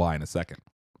talk about why in a second.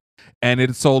 And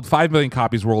it sold 5 million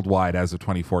copies worldwide as of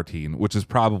 2014, which is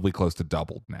probably close to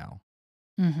doubled now.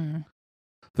 Mm-hmm.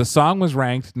 The song was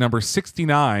ranked number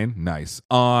 69,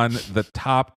 on the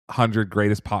top 100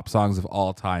 greatest pop songs of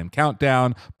all time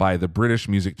countdown by the British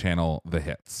music channel The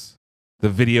Hits. The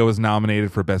video was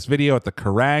nominated for Best Video at the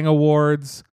Kerrang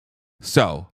Awards.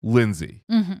 So, Lindsay,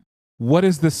 what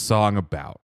is this song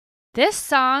about? This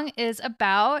song is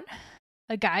about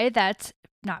a guy that's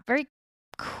not very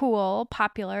cool,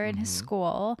 popular in his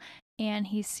school, and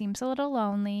he seems a little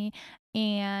lonely,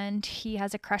 and he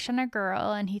has a crush on a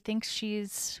girl, and he thinks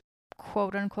she's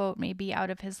quote unquote maybe out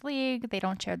of his league. They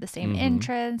don't share the same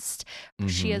interest.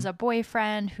 She has a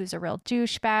boyfriend who's a real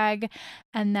douchebag,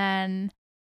 and then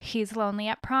he's lonely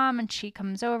at prom, and she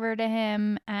comes over to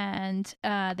him, and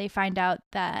they find out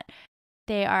that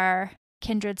they are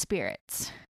kindred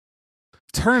spirits.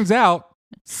 Turns out,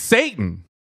 Satan.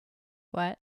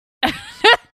 What?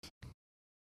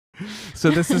 So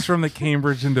this is from the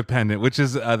Cambridge Independent, which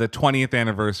is the 20th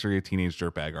anniversary of Teenage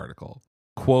Dirtbag article.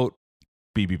 Quote,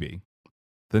 BBB.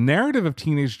 The narrative of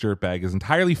Teenage Dirtbag is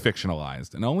entirely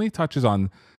fictionalized and only touches on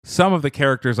some of the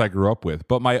characters I grew up with,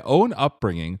 but my own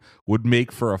upbringing would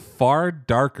make for a far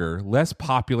darker, less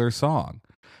popular song.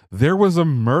 There was a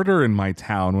murder in my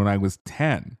town when I was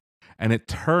 10, and it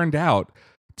turned out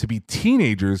to be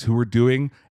teenagers who were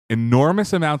doing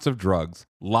enormous amounts of drugs,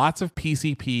 lots of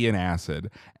PCP and acid,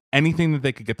 anything that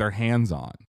they could get their hands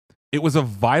on. It was a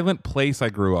violent place I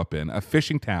grew up in, a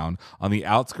fishing town on the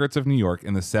outskirts of New York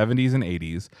in the 70s and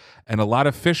 80s, and a lot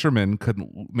of fishermen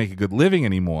couldn't make a good living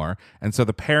anymore, and so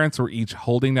the parents were each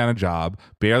holding down a job,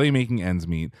 barely making ends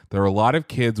meet. There were a lot of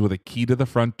kids with a key to the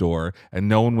front door, and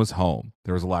no one was home.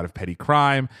 There was a lot of petty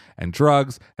crime and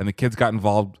drugs, and the kids got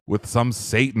involved with some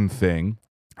Satan thing,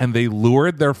 and they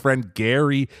lured their friend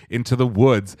Gary into the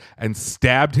woods and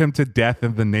stabbed him to death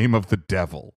in the name of the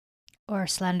devil. Or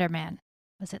Slender Man.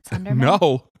 Was it Slender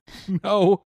Man?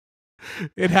 No.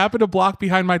 It happened a block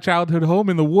behind my childhood home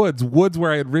in the woods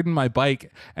where I had ridden my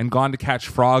bike and gone to catch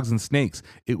frogs and snakes.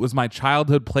 It was my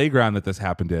childhood playground that this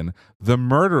happened in. The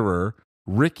murderer,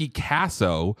 Ricky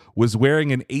Casso, was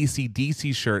wearing an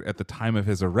AC/DC shirt at the time of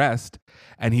his arrest,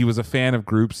 and he was a fan of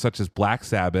groups such as Black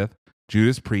Sabbath,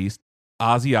 Judas Priest,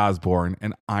 Ozzy Osbourne,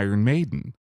 and Iron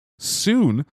Maiden.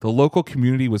 Soon, the local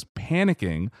community was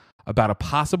panicking about a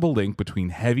possible link between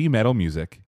heavy metal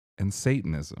music and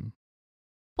Satanism.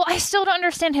 Well, I still don't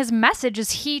understand his message.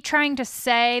 Is he trying to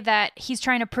say that he's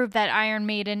trying to prove that Iron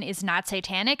Maiden is not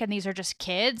satanic and these are just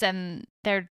kids and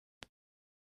they're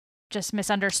just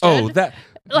misunderstood? Oh,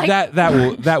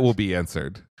 that will be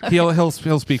answered. He'll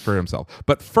speak for himself.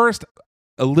 But first,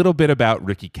 a little bit about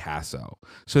Ricky Casso.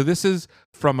 So this is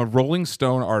from a Rolling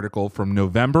Stone article from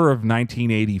November of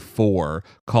 1984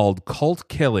 called Cult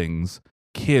Killings,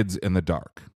 Kids in the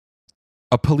Dark.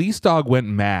 A police dog went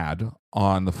mad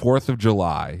on the 4th of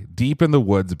July, deep in the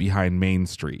woods behind Main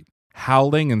Street,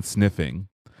 howling and sniffing.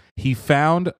 He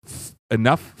found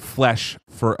enough flesh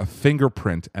for a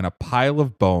fingerprint and a pile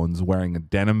of bones wearing a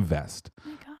denim vest,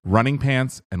 running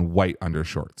pants, and white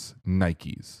undershorts,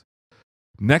 Nikes.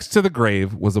 Next to the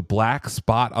grave was a black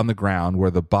spot on the ground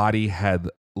where the body had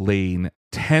lain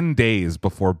 10 days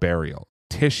before burial.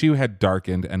 Tissue had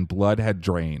darkened and blood had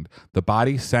drained. The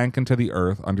body sank into the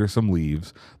earth under some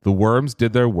leaves. The worms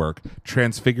did their work,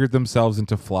 transfigured themselves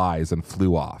into flies, and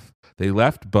flew off. They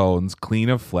left bones clean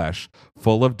of flesh,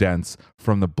 full of dents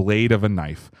from the blade of a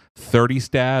knife. 30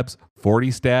 stabs,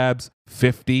 40 stabs,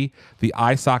 50. The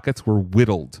eye sockets were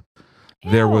whittled.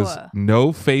 Ew. There was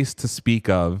no face to speak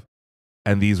of,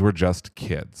 and these were just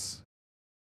kids.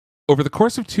 Over the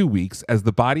course of 2 weeks, as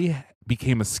the body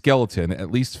became a skeleton,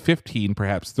 at least 15,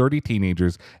 perhaps 30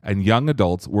 teenagers and young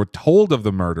adults were told of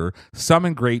the murder, some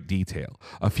in great detail.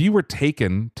 A few were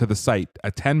taken to the site,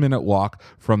 a 10-minute walk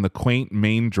from the quaint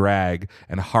main drag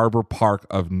and harbor park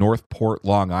of Northport,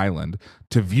 Long Island,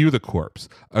 to view the corpse,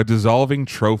 a dissolving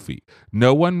trophy.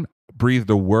 No one breathed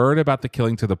a word about the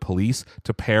killing to the police,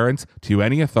 to parents, to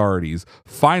any authorities.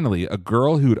 Finally, a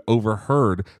girl who'd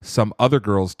overheard some other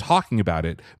girls talking about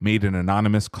it made an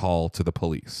anonymous call to the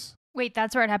police. Wait,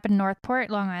 that's where it happened, Northport,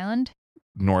 Long Island?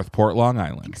 Northport, Long I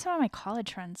Island. think some of my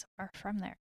college friends are from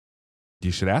there.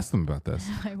 You should ask them about this.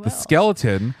 I will. The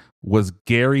skeleton was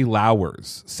Gary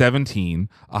Lowers, 17,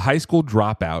 a high school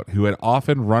dropout who had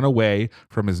often run away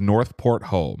from his Northport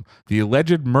home. The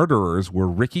alleged murderers were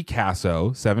Ricky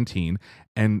Casso, 17,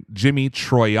 and Jimmy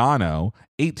Troiano,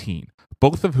 18,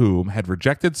 both of whom had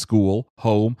rejected school,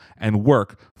 home, and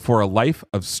work for a life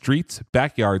of streets,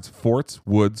 backyards, forts,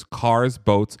 woods, cars,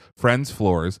 boats, friends'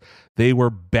 floors. They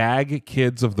were bag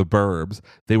kids of the burbs.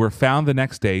 They were found the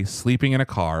next day sleeping in a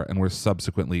car and were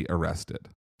subsequently arrested.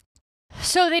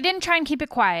 So they didn't try and keep it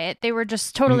quiet. They were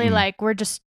just totally like, we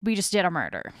just did a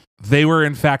murder. They were,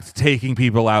 in fact, taking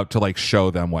people out to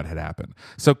show them what had happened.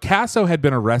 So Casso had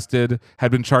been arrested, had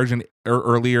been charged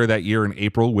earlier that year in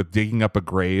April with digging up a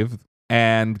grave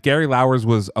And Gary Lauwers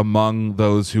was among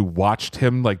those who watched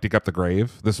him like dig up the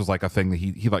grave. This was like a thing that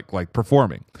he like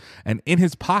performing. And in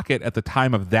his pocket at the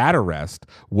time of that arrest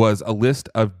was a list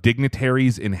of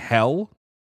dignitaries in hell.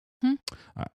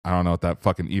 I don't know what that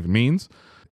fucking even means.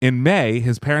 In May,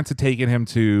 his parents had taken him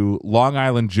to Long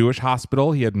Island Jewish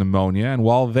Hospital. He had pneumonia, and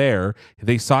while there,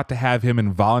 they sought to have him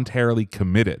involuntarily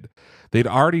committed. They'd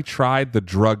already tried the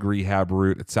drug rehab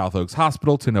route at South Oaks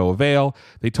Hospital to no avail.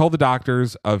 They told the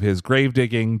doctors of his grave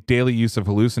digging, daily use of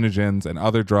hallucinogens and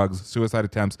other drugs, suicide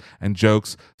attempts, and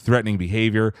jokes, threatening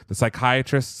behavior. The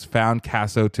psychiatrists found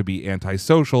Casso to be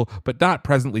antisocial, but not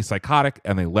presently psychotic,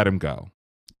 and they let him go.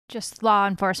 Just law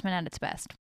enforcement at its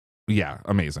best. Yeah,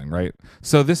 amazing, right?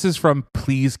 So this is from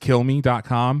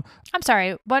pleasekillme.com. I'm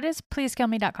sorry, what is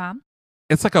pleasekillme.com?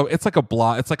 It's like a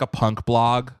blog, it's like a punk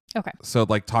blog. Okay. So it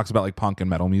like talks about like punk and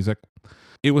metal music.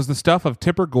 It was the stuff of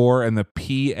Tipper Gore and the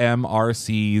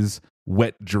PMRC's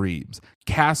wet dreams.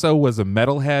 Casso was a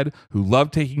metalhead who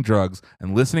loved taking drugs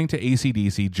and listening to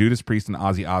AC/DC, Judas Priest, and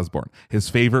Ozzy Osbourne. His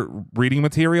favorite reading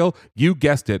material, you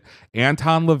guessed it,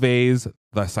 Anton LaVey's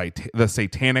The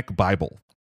Satanic Bible.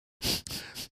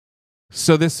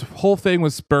 So this whole thing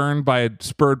was spurred by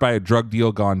a drug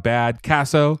deal gone bad.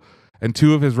 Casso and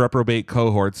two of his reprobate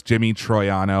cohorts, Jimmy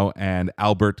Troiano and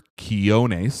Albert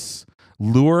Quiones,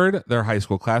 lured their high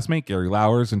school classmate, Gary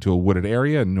Lauwers, into a wooded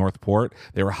area in Northport.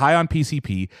 They were high on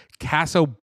PCP.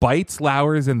 Casso bites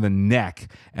Lauwers in the neck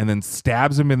and then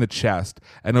stabs him in the chest.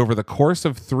 And over the course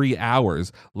of 3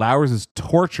 hours, Lauwers is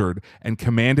tortured and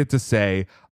commanded to say,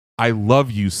 "I love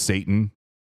you, Satan."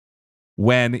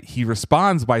 When he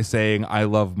responds by saying, "I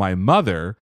love my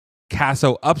mother,"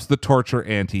 Casso ups the torture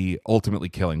ante, ultimately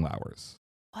killing Lauwers.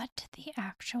 What the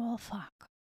actual fuck?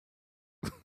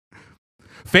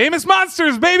 Famous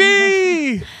monsters,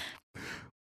 baby!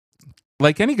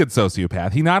 Like any good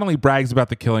sociopath, he not only brags about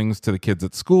the killings to the kids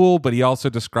at school, but he also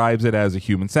describes it as a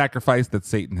human sacrifice that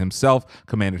Satan himself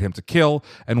commanded him to kill.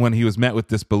 And when he was met with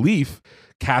disbelief,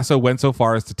 Casso went so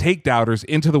far as to take doubters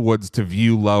into the woods to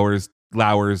view Lauwers'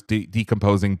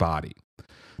 decomposing body.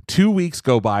 2 weeks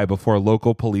go by before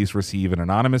local police receive an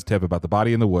anonymous tip about the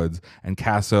body in the woods, and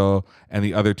Casso and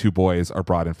the other two boys are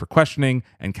brought in for questioning,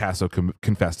 and Casso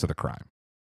confessed to the crime.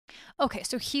 Okay,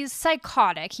 so he's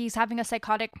psychotic. He's having a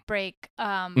psychotic break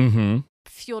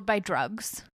fueled by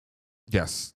drugs.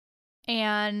 Yes.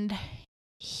 And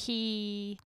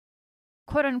he,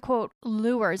 quote unquote,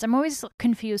 lures. I'm always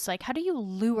confused. Like, how do you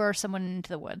lure someone into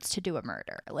the woods to do a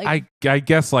murder? Like, I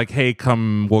guess like, hey,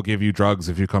 come, we'll give you drugs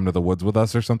if you come to the woods with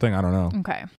us or something. I don't know.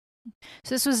 Okay.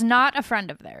 So this was not a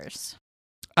friend of theirs.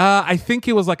 I think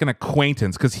it was like an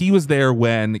acquaintance because he was there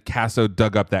when Casso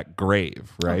dug up that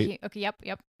grave, right? Okay.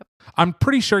 Yep. I'm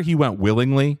pretty sure he went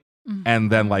willingly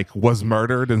and then like was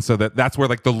murdered. And so that's where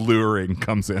like the luring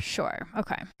comes in. Sure.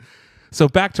 Okay. So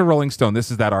back to Rolling Stone.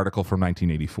 This is that article from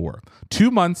 1984.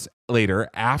 2 months later,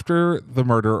 after the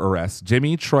murder arrest,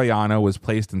 Jimmy Troiano was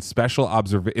placed in a special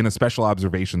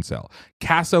observation cell.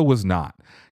 Casso was not.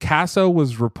 Casso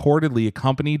was reportedly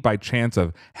accompanied by chants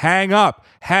of hang up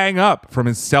from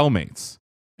his cellmates,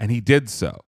 and he did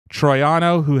so.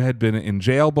 Troiano, who had been in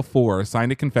jail before,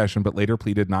 signed a confession but later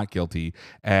pleaded not guilty,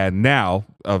 and now,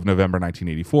 of November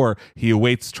 1984, he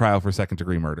awaits trial for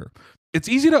second-degree murder. It's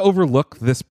easy to overlook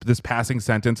this passing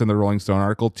sentence in the Rolling Stone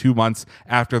article. 2 months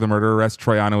after the murder arrest,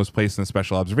 Troiano was placed in a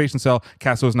special observation cell.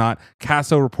 Casso was not.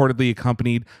 Casso, reportedly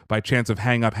accompanied by chants of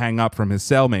hang up from his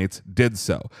cellmates, did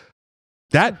so.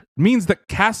 That means that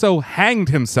Casso hanged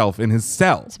himself in his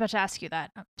cell. I was about to ask you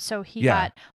that. So he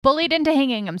got bullied into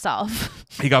hanging himself.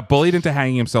 He got bullied into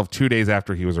hanging himself 2 days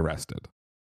after he was arrested.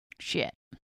 Shit.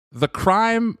 The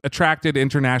crime attracted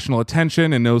international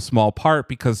attention in no small part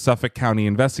because Suffolk County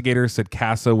investigators said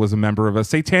Casso was a member of a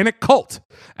satanic cult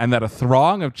and that a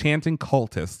throng of chanting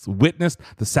cultists witnessed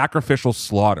the sacrificial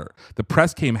slaughter. The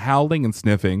press came howling and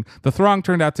sniffing. The throng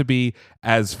turned out to be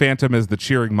as phantom as the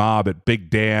cheering mob at Big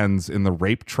Dan's in the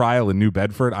rape trial in New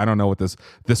Bedford. I don't know what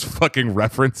this fucking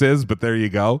reference is, but there you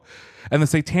go. And the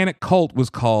satanic cult was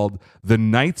called the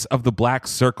Knights of the Black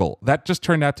Circle. That just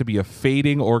turned out to be a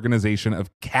fading organization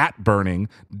of cat-burning,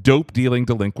 dope-dealing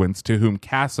delinquents to whom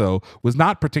Casso was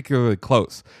not particularly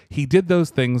close. He did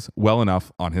those things well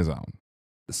enough on his own.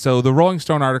 So the Rolling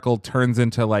Stone article turns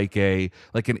into like an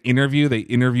interview. They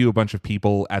interview a bunch of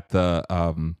people at the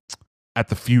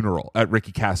funeral, at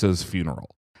Ricky Casso's funeral.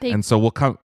 And so we'll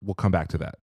come back to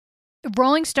that.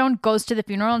 Rolling Stone goes to the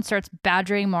funeral and starts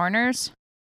badgering mourners.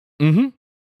 Mm-hmm.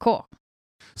 Cool.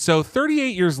 So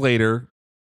 38 years later,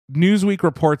 Newsweek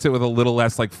reports it with a little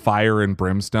less like fire and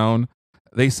brimstone.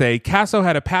 They say Casso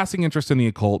had a passing interest in the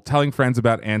occult, telling friends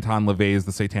about Anton LaVey's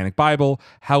The Satanic Bible.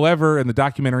 However, in the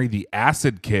documentary The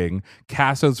Acid King,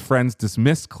 Casso's friends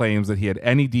dismissed claims that he had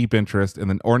any deep interest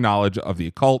in or knowledge of the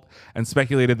occult and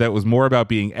speculated that it was more about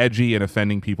being edgy and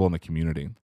offending people in the community.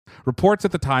 Reports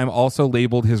at the time also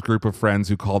labeled his group of friends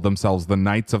who called themselves the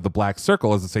Knights of the Black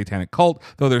Circle as a satanic cult,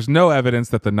 though there's no evidence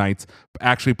that the Knights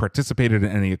actually participated in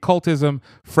any occultism.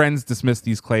 Friends dismissed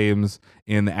these claims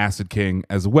in The Acid King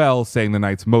as well, saying the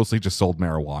Knights mostly just sold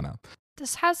marijuana.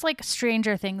 This has like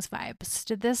Stranger Things vibes.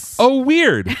 Did this? Oh,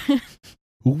 weird.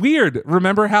 Weird.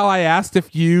 Remember how I asked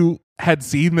if you had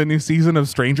seen the new season of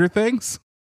Stranger Things?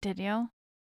 Did you?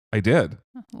 I did.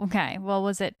 Okay. Well,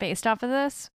 was it based off of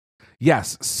this?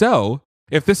 Yes. So,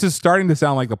 if this is starting to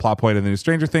sound like the plot point of the new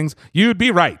Stranger Things, you'd be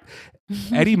right.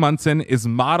 Eddie Munson is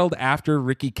modeled after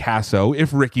Ricky Casso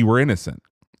if Ricky were innocent.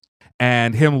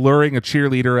 And him luring a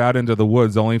cheerleader out into the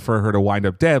woods only for her to wind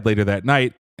up dead later that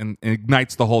night and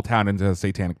ignites the whole town into a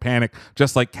satanic panic,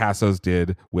 just like Casso's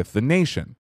did with The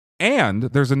Nation. And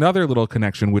there's another little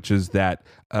connection, which is that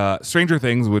Stranger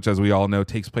Things, which, as we all know,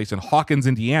 takes place in Hawkins,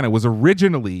 Indiana, was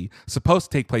originally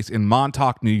supposed to take place in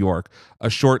Montauk, New York, a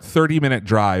short 30-minute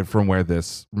drive from where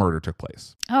this murder took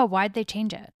place. Oh, why'd they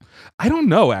change it? I don't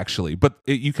know, actually, but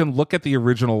you can look at the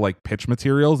original like pitch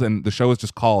materials, and the show is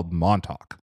just called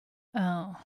Montauk.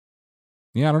 Oh.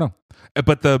 Yeah, I don't know.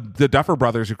 But the Duffer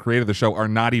Brothers who created the show are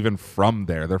not even from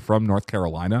there. They're from North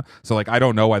Carolina. So, like, I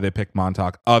don't know why they picked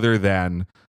Montauk other than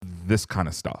this kind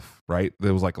of stuff, right? It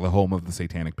was like the home of the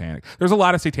Satanic Panic. There's a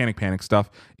lot of Satanic Panic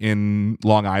stuff in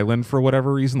Long Island for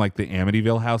whatever reason. Like the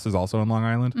Amityville house is also in Long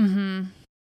Island. Mm-hmm.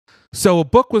 So a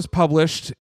book was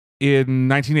published in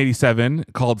 1987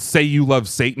 called Say You Love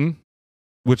Satan,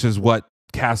 which is what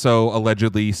Casso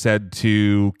allegedly said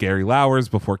to Gary Lauwers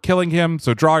before killing him.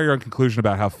 So draw your own conclusion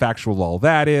about how factual all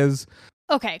that is.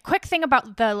 Okay, quick thing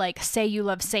about the like Say You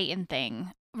Love Satan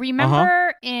thing.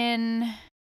 Remember in...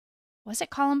 Was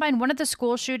it Columbine? One of the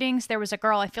school shootings, there was a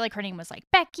girl, I feel like her name was like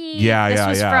Becky. This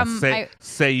was from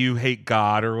say you hate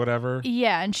God or whatever.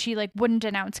 Yeah, and she like wouldn't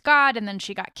denounce God, and then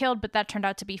she got killed, but that turned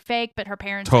out to be fake, but her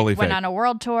parents totally went on a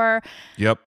world tour.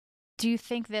 Yep. Do you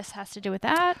think this has to do with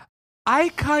that? I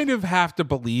kind of have to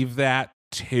believe that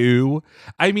too.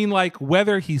 I mean, like,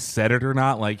 whether he said it or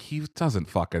not, like, he doesn't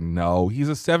fucking know. He's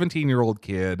a 17-year-old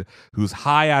kid who's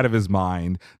high out of his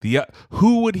mind.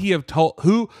 Who would he have told?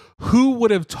 Who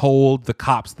would have told the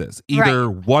cops this? Either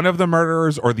one of the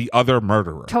murderers or the other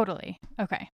murderer. Totally.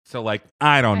 Okay. So, like,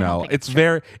 I don't know.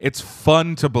 It's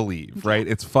fun to believe, right?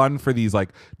 It's fun for these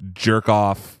like jerk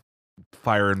off,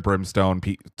 fire and brimstone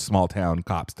small town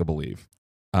cops to believe.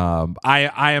 I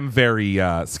am very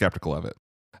skeptical of it.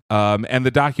 And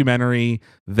the documentary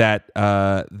that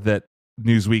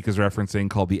Newsweek is referencing,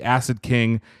 called The Acid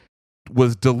King,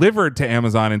 was delivered to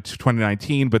Amazon in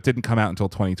 2019, but didn't come out until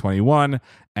 2021.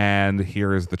 And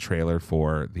here is the trailer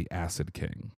for The Acid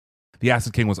King. The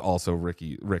Acid King was also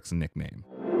Rick's nickname.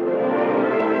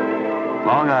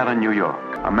 Long Island, New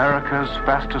York, America's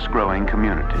fastest growing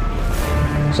community.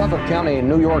 Suffolk County and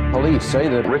New York police say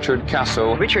that Richard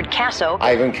Casso.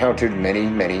 I've encountered many,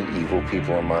 many evil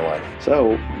people in my life.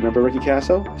 So, remember Ricky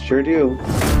Casso? Sure do.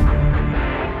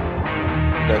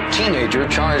 A teenager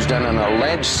charged in an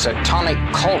alleged satanic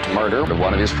cult murder of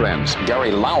one of his friends,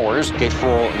 Gary Lauwers. They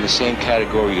fall in the same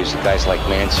category as guys like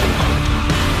Manson.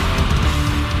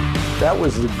 That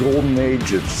was the golden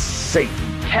age of Satan.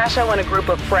 Casso and a group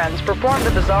of friends performed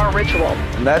a bizarre ritual.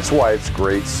 And that's why it's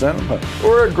great cinema,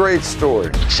 or a great story.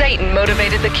 Satan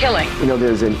motivated the killing. You know,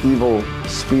 there's an evil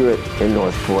spirit in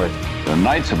Northport. The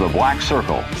Knights of the Black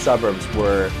Circle. Suburbs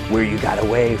were where you got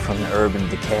away from the urban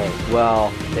decay.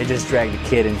 Well, they just dragged a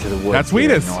kid into the woods. That's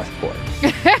Wheatus. In Northport.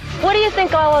 What do you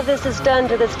think all of this has done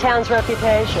to this town's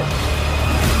reputation?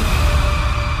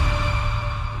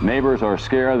 Neighbors are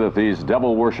scared that these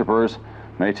devil worshippers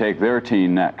may take their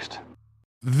teen next.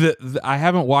 I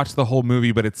haven't watched the whole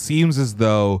movie, but it seems as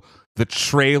though the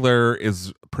trailer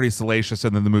is pretty salacious,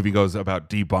 and then the movie goes about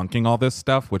debunking all this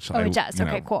stuff, which it does.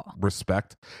 Okay, cool.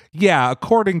 Respect. Yeah,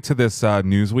 according to this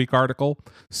Newsweek article.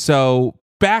 So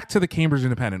back to the Cambridge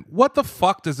Independent. What the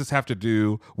fuck does this have to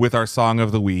do with our song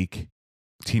of the week,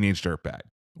 Teenage Dirtbag?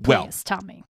 Please tell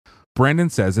me. Brendan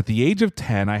says, at the age of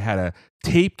 10, I had a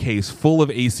tape case full of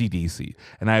AC/DC,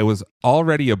 and I was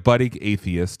already a budding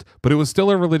atheist, but it was still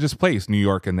a religious place, New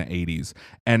York in the 80s.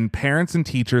 And parents and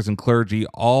teachers and clergy,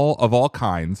 all of all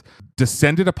kinds,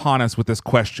 descended upon us with this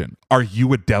question: are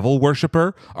you a devil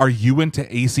worshiper? Are you into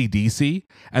AC/DC?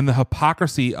 And the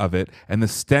hypocrisy of it and the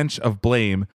stench of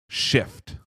blame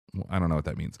shift. I don't know what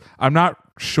that means. I'm not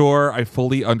sure I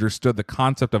fully understood the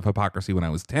concept of hypocrisy when I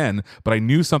was 10, but I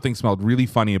knew something smelled really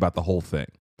funny about the whole thing.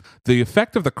 The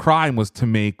effect of the crime was to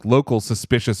make locals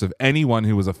suspicious of anyone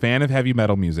who was a fan of heavy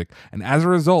metal music, and as a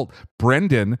result,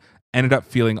 Brendan ended up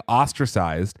feeling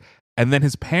ostracized, and then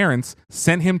his parents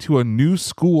sent him to a new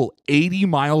school 80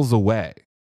 miles away.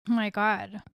 Oh my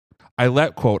God. I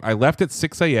left at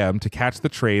 6 a.m. to catch the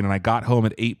train, and I got home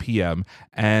at 8 p.m.,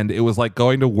 and it was like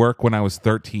going to work when I was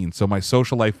 13, so my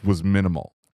social life was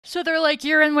minimal. So they're like,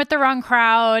 you're in with the wrong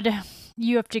crowd.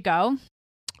 You have to go.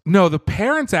 No, the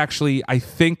parents actually, I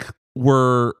think,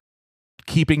 were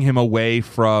keeping him away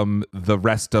from the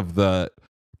rest of the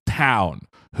town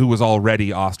who was already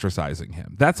ostracizing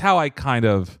him. That's how I kind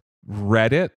of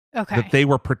read it. Okay. That they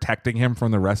were protecting him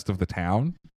from the rest of the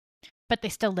town. But they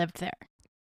still lived there.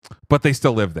 But they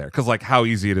still live there because, like, how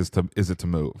easy is it to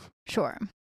move? Sure.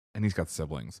 And he's got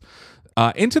siblings.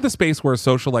 Into the space where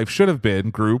social life should have been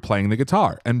grew playing the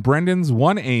guitar. And Brendan's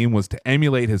one aim was to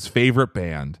emulate his favorite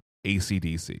band,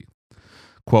 AC/DC.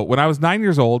 Quote, when I was 9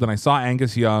 years old and I saw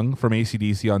Angus Young from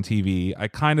AC/DC on TV, I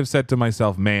kind of said to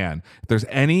myself, man, if there's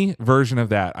any version of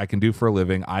that I can do for a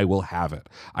living, I will have it.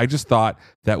 I just thought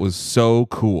that was so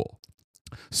cool.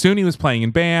 Soon he was playing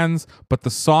in bands, but the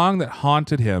song that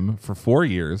haunted him for 4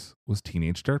 years was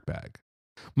Teenage Dirtbag.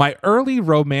 My early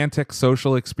romantic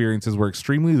social experiences were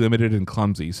extremely limited and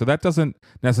clumsy, so that doesn't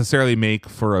necessarily make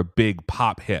for a big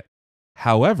pop hit.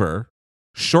 However,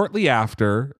 shortly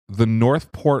after the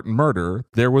Northport murder,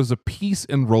 there was a piece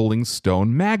in Rolling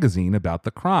Stone magazine about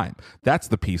the crime. That's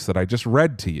the piece that I just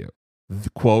read to you.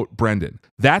 Quote, Brendan,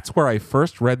 that's where I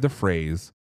first read the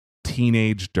phrase,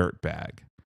 teenage dirtbag,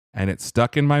 and it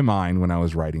stuck in my mind when I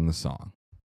was writing the song.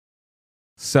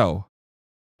 So,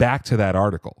 back to that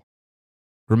article.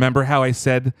 Remember how I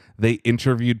said they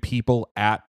interviewed people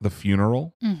at the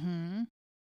funeral? Mm-hmm.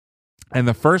 And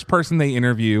the first person they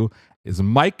interview is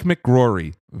Mike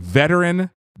McRory,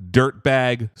 veteran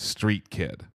dirtbag street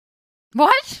kid.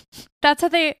 What? That's how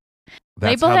they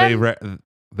label him?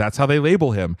 That's how they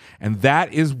label him. And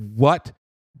that is what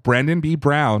Brendan B.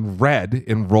 Brown read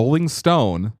in Rolling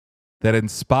Stone that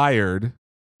inspired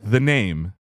the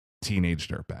name Teenage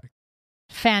Dirtbag.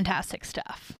 Fantastic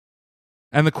stuff.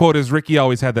 And the quote is, Ricky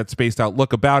always had that spaced out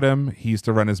look about him. He used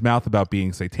to run his mouth about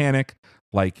being satanic,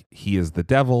 like he is the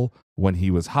devil. When he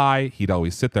was high, he'd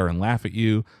always sit there and laugh at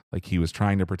you like he was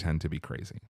trying to pretend to be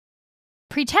crazy.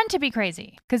 Pretend to be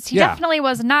crazy, because he definitely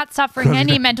was not suffering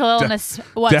any mental illness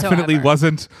whatsoever. Definitely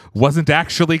wasn't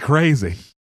actually crazy.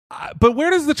 But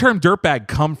where does the term dirtbag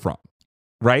come from?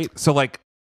 Right? So like,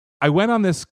 I went on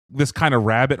this kind of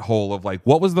rabbit hole of like,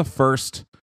 what was the first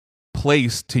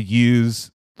place to use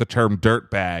the term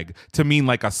dirtbag to mean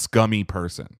like a scummy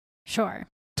person? Sure.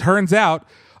 Turns out,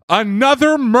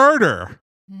 another murder.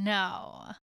 No.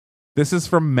 This is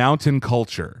from Mountain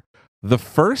Culture. The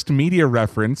first media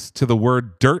reference to the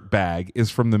word dirtbag is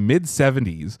from the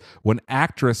mid-70s when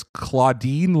actress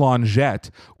Claudine Longette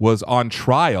was on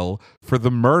trial for the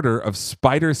murder of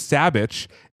Spider Savage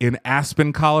in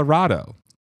Aspen, Colorado.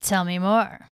 Tell me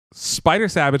more. Spider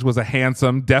Savage was a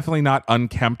handsome, definitely not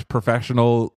unkempt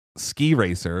professional ski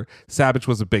racer. Savage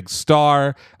was a big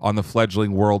star on the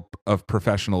fledgling world of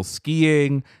professional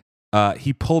skiing.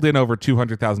 He pulled in over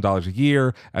 $200,000 a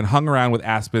year and hung around with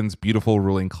Aspen's beautiful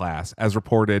ruling class, as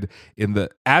reported in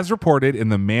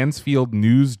the Mansfield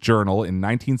News Journal in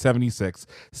 1976.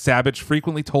 Savage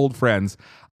frequently told friends,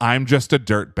 "I'm just a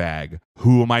dirtbag.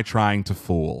 Who am I trying to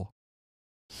fool?"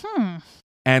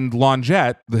 And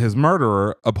Longette, his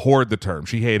murderer, abhorred the term.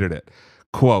 She hated it.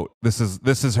 Quote, this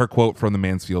is her quote from the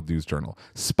Mansfield News Journal.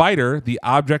 Spider, the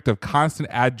object of constant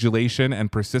adulation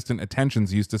and persistent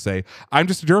attentions, used to say, "I'm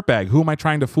just a dirtbag. Who am I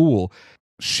trying to fool?"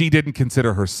 She didn't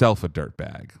consider herself a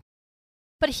dirtbag.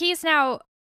 But he's now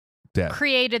dead.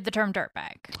 Created the term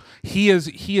dirtbag. He has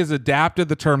adapted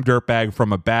the term dirtbag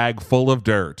from a bag full of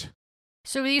dirt.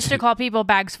 So we used to call people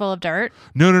bags full of dirt?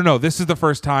 No. This is the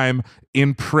first time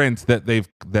in print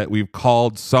that we've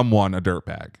called someone a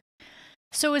dirtbag.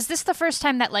 So is this the first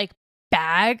time that like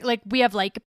bag, like we have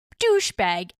like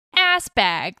douchebag, ass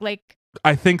bag, like?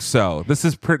 I think so. This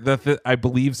is I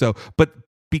believe so. But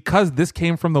because this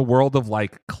came from the world of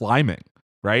like climbing,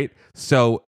 right?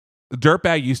 So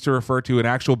dirtbag used to refer to an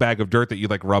actual bag of dirt that you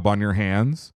like rub on your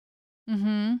hands.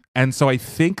 Mm-hmm. And so I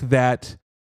think that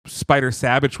Spider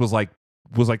Savage was like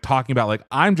talking about like,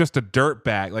 I'm just a dirt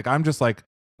bag. Like I'm just like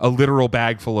a literal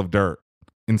bag full of dirt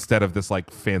instead of this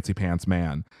like fancy pants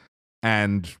man.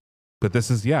 But this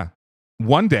is,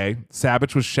 One day,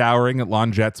 Savage was showering at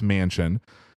Longette's mansion.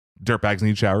 Dirtbags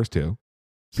need showers too.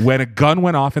 When a gun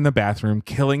went off in the bathroom,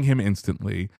 killing him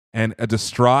instantly. And a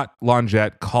distraught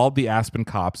Longette called the Aspen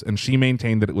cops, and she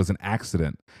maintained that it was an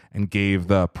accident and gave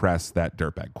the press that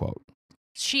dirtbag quote.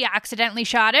 She accidentally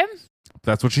shot him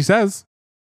That's what she says.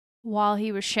 while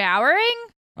he was showering?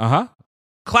 Uh-huh.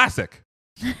 Classic.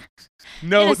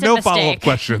 No Innocent follow-up mistake.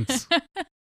 questions.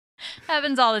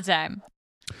 Happens all the time.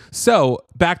 So,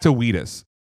 back to Wheatus.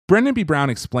 Brendan B. Brown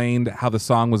explained how the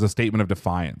song was a statement of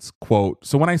defiance. Quote,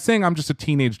 "So when I sing I'm just a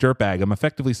teenage dirtbag, I'm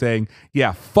effectively saying,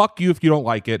 yeah, fuck you if you don't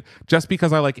like it. Just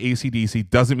because I like AC/DC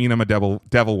doesn't mean I'm a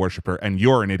devil worshiper and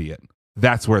you're an idiot."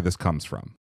 That's where this comes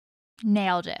from.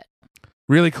 Nailed it.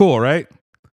 Really cool, right?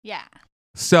 Yeah.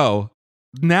 So,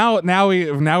 now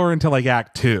we're into like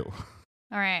Act 2.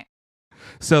 All right.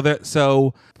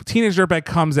 So Teenage Dirtbag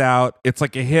comes out. It's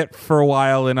like a hit for a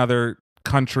while in other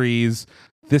countries.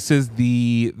 This is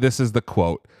the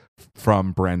quote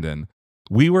from Brendan.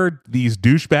 "We were these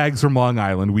douchebags from Long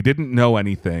Island. We didn't know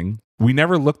anything. We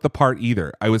never looked the part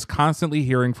either. I was constantly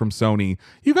hearing from Sony,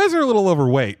 you guys are a little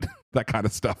overweight." That kind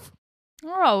of stuff.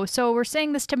 Oh, so we're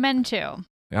saying this to men too.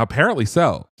 Apparently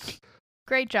so.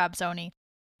 Great job, Sony.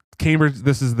 Cambridge.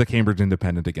 This is the Cambridge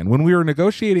Independent again. "When we were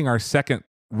negotiating our second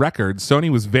record, Sony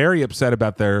was very upset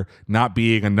about there not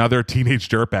being another Teenage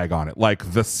Dirtbag on it,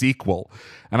 like the sequel.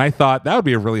 And I thought that would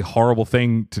be a really horrible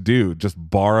thing to do. Just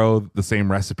borrow the same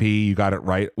recipe you got it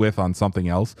right with on something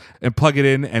else and plug it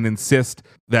in and insist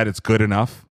that it's good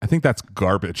enough. I think that's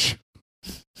garbage."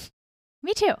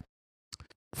 Me too.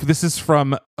 This is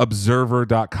from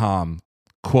Observer.com.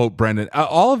 Quote Brendan.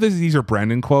 All of these are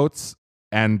Brendan quotes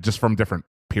and just from different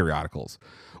periodicals.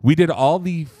 "We did all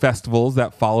the festivals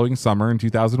that following summer in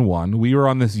 2001. We were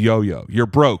on this yo-yo. You're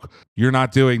broke. You're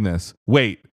not doing this.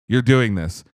 Wait, you're doing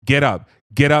this. Get up,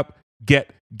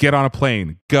 get on a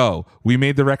plane. Go. We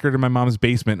made the record in my mom's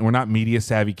basement and we're not media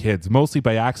savvy kids. Mostly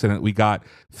by accident. We got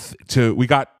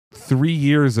 3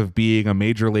 years of being a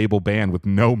major label band with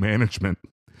no management."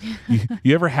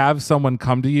 You ever have someone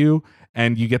come to you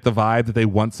and you get the vibe that they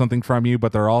want something from you,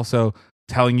 but they're also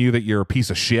telling you that you're a piece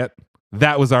of shit?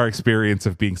 That was our experience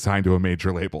of being signed to a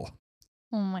major label.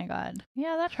 Oh my God.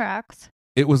 Yeah, that tracks.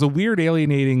 It was a weird,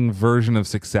 alienating version of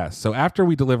success. So after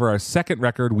we deliver our second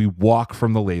record, we walk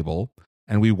from the label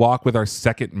and we walk with our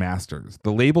second masters.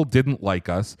 The label didn't like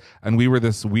us, and we were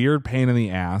this weird pain in the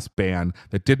ass band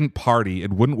that didn't party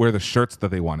and wouldn't wear the shirts that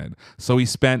they wanted. So we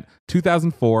spent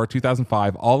 2004,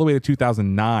 2005, all the way to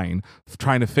 2009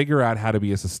 trying to figure out how to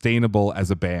be as sustainable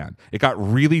as a band. It got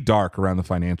really dark around the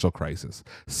financial crisis.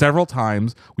 Several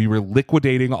times we were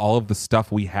liquidating all of the stuff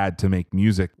we had to make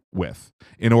music with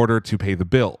in order to pay the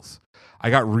bills. I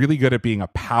got really good at being a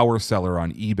power seller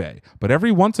on eBay, but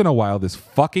every once in a while, this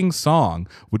fucking song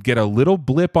would get a little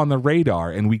blip on the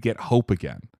radar and we'd get hope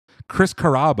again. Chris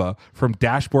Carrabba from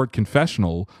Dashboard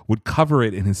Confessional would cover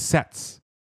it in his sets.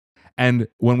 And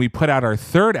when we put out our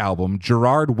third album,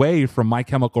 Gerard Way from My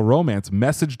Chemical Romance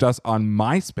messaged us on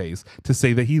MySpace to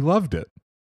say that he loved it.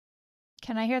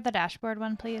 Can I hear the Dashboard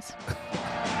one, please?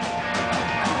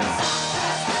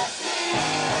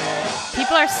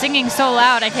 People are singing so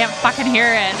loud, I can't fucking hear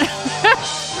it.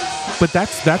 But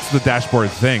that's the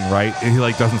Dashboard thing, right? He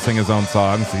like doesn't sing his own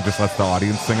songs. He just lets the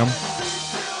audience sing them.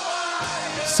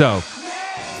 So,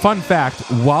 fun fact,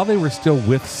 while they were still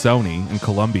with Sony and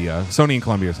Columbia, same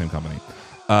company,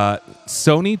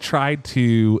 Sony tried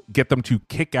to get them to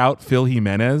kick out Phil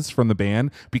Jimenez from the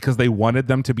band because they wanted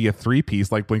them to be a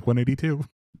three-piece like Blink-182.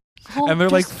 Oh, and they're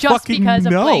just fucking because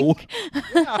of no. Blink.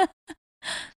 Yeah.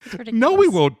 No, we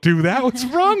won't do that. What's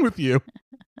wrong with you?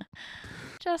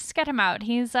 Just get him out.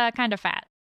 He's kind of fat.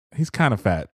 He's kind of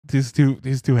fat. He's too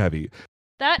heavy.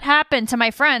 That happened to my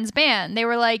friend's band. They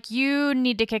were like, you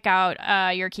need to kick out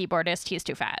your keyboardist. He's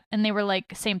too fat. And they were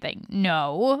like, same thing.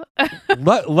 No.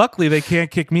 Luckily, they can't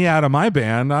kick me out of my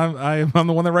band. I'm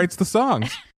the one that writes the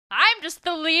songs. I'm just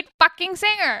the lead fucking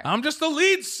singer. I'm just the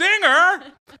lead singer.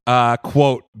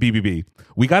 Quote BBB.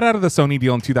 "We got out of the Sony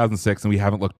deal in 2006 and we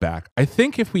haven't looked back. I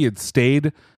think if we had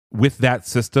stayed with that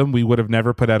system, we would have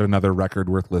never put out another record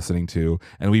worth listening to,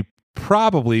 and we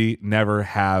probably never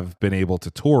have been able to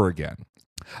tour again.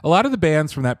 A lot of the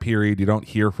bands from that period you don't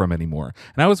hear from anymore,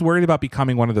 and I was worried about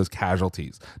becoming one of those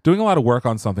casualties. Doing a lot of work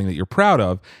on something that you're proud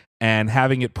of and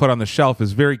having it put on the shelf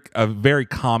is a very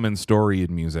common story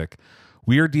in music.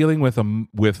 We are dealing with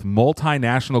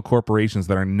multinational corporations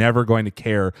that are never going to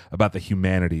care about the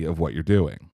humanity of what you're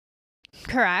doing."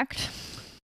 Correct.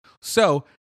 So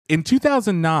in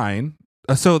 2009,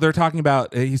 so they're talking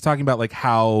about, he's talking about like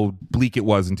how bleak it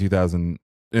was in 2000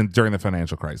 during the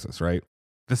financial crisis, right?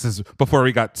 This is before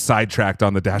we got sidetracked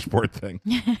on the Dashboard thing.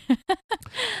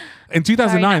 In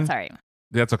 2009, sorry.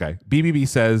 That's okay. BBB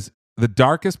says, the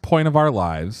darkest point of our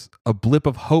lives, a blip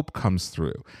of hope comes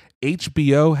through.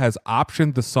 HBO has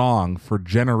optioned the song for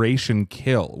Generation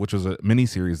Kill, which was a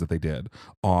miniseries that they did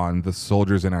on the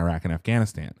soldiers in Iraq and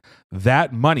Afghanistan.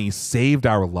 That money saved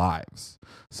our lives.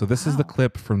 So this is the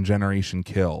clip from Generation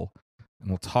Kill, and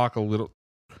we'll talk a little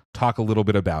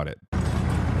bit about it.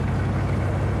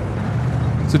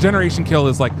 So Generation Kill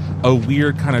is like a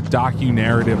weird kind of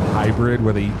docu-narrative hybrid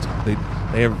where they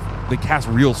cast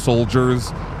real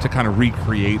soldiers to kind of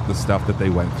recreate the stuff that they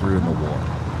went through in the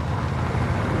war.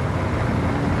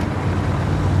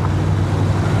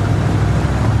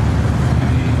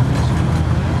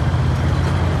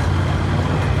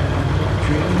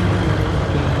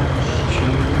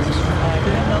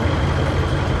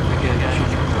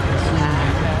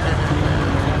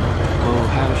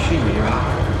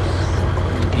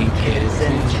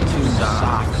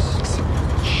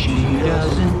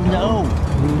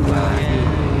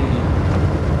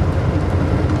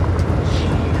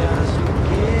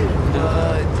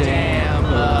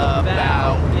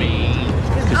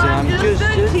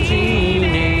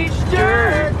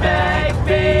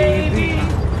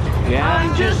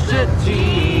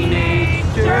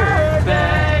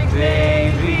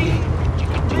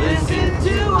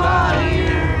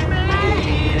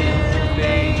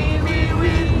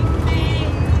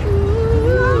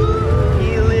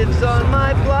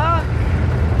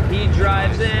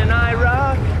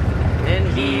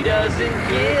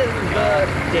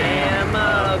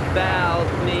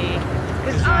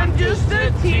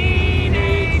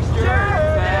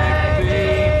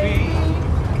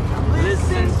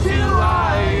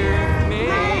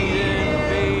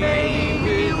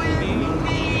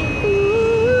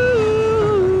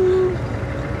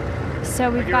 So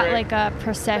we've got like a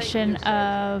procession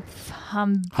of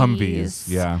Humvees.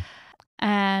 Yeah.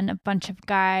 And a bunch of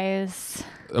guys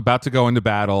about to go into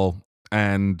battle,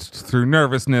 and through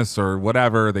nervousness or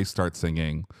whatever, they start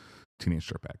singing Teenage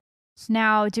Dirtbag.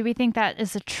 Now, do we think that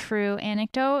is a true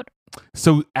anecdote?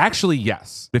 So actually,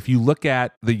 yes. If you look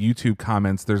at the YouTube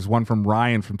comments, there's one from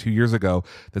Ryan from 2 years ago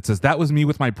that says, that was me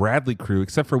with my Bradley crew,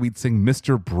 except for we'd sing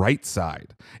Mr.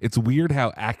 Brightside. It's weird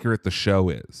how accurate the show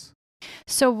is.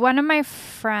 So one of my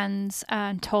friends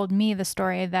told me the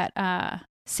story that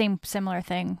similar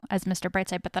thing as Mr.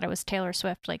 Brightside, but that it was Taylor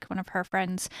Swift. Like one of her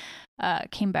friends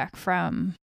came back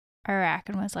from Iraq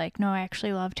and was like, no, I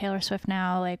actually love Taylor Swift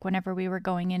now. Like whenever we were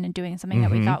going in and doing something that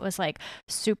we thought was like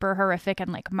super horrific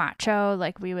and like macho,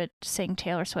 like we would sing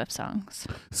Taylor Swift songs.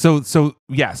 So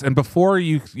yes. And before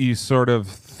you sort of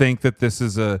think that this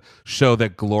is a show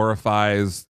that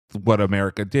glorifies what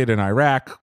America did in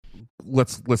Iraq,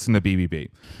 let's listen to BBB.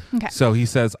 Okay. So he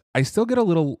says, I still get a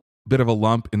little bit of a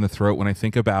lump in the throat when I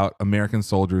think about American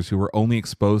soldiers who were only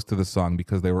exposed to the song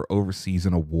because they were overseas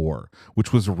in a war,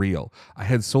 which was real. I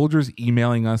had soldiers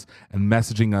emailing us and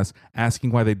messaging us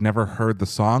asking why they'd never heard the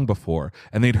song before,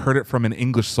 and they'd heard it from an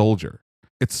English soldier.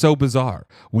 It's so bizarre.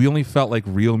 We only felt like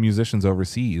real musicians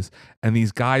overseas, and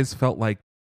these guys felt like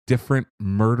different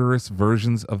murderous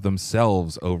versions of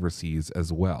themselves overseas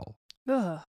as well.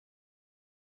 Ugh.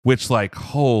 Which, like,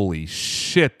 holy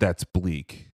shit, that's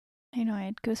bleak. I know, I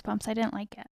had goosebumps. I didn't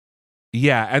like it.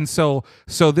 Yeah, and so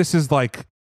this is like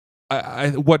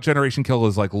what Generation Kill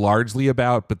is like largely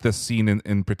about, but this scene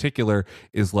in particular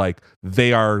is like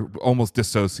they are almost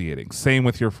dissociating. Same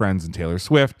with your friends in Taylor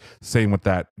Swift, same with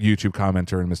that YouTube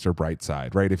commenter and Mr.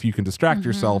 Brightside, right? If you can distract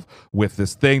yourself with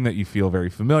this thing that you feel very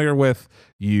familiar with,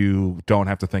 you don't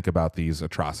have to think about these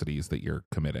atrocities that you're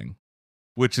committing,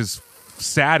 which is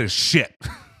sad as shit.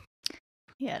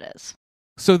 Yeah, it is.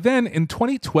 So then in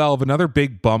 2012, another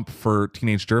big bump for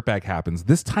Teenage Dirtbag happens,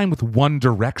 this time with One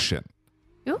Direction.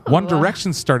 Ooh. One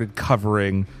Direction started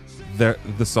covering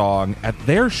the song at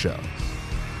their shows.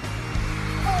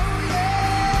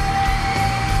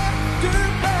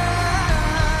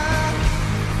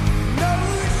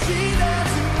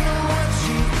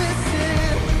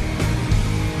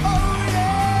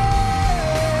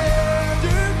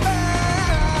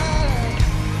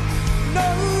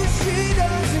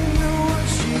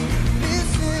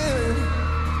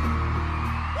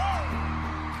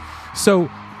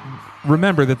 So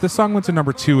remember that this song went to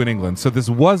number 2 in England, so this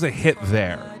was a hit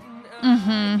there.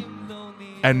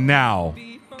 And now,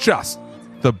 just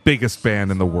the biggest band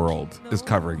in the world is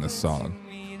covering this song.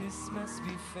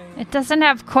 It doesn't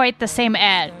have quite the same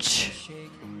edge.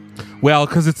 Well,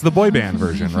 because it's the boy band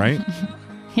version, right?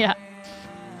 Yeah.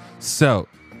 So,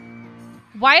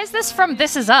 why is this from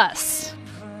This Is Us?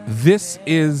 This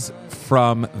is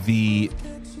from the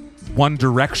One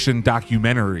Direction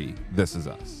documentary, This Is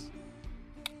Us.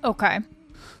 Okay.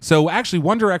 So actually,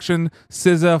 One Direction,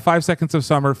 SZA, 5 Seconds of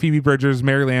Summer, Phoebe Bridgers,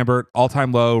 Mary Lambert, All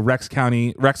Time Low, Rex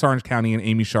Orange County, and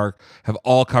Amy Shark have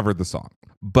all covered the song.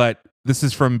 But this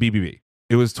is from BBB.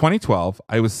 It was 2012.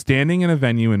 I was standing in a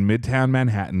venue in Midtown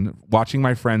Manhattan watching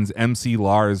my friends MC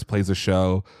Lars play a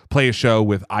show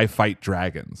with I Fight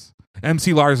Dragons.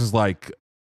 MC Lars is like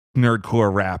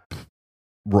nerdcore rap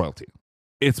royalty.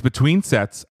 It's between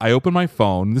sets. I open my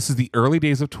phone. This is the early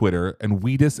days of Twitter, and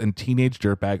Wheatus and Teenage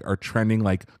Dirtbag are trending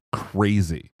like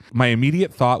crazy. My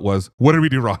immediate thought was, what did we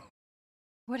do wrong?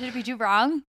 What did we do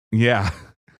wrong? Yeah.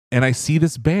 And I see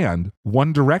this band,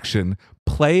 One Direction,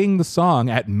 playing the song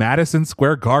at Madison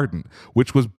Square Garden,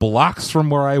 which was blocks from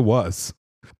where I was.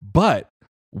 But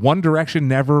One Direction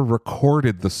never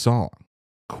recorded the song.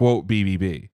 Quote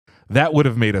BBB. That would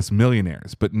have made us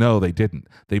millionaires, but no, they didn't.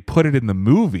 They put it in the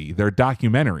movie, their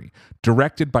documentary,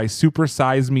 directed by Super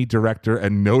Size Me director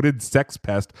and noted sex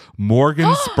pest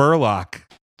Morgan Spurlock.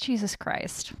 Jesus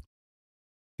Christ.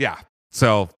 Yeah.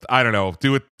 So, I don't know.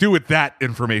 Do with that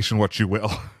information what you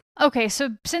will. Okay,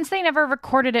 so since they never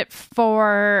recorded it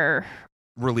for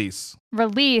Release,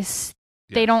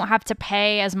 they don't have to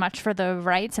pay as much for the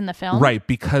rights in the film? Right,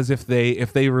 because if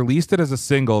they released it as a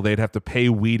single, they'd have to pay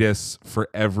Wheatus for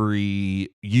every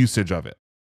usage of it,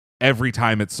 every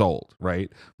time it's sold, right?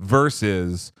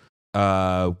 Versus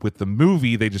with the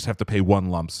movie, they just have to pay one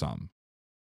lump sum.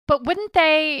 But wouldn't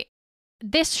they...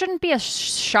 This shouldn't be a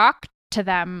shock to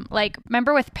them. Like,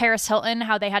 remember with Paris Hilton,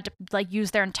 how they had to like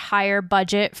use their entire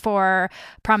budget for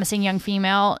Promising Young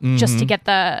Female just to get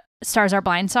the Stars Are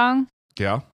Blind song?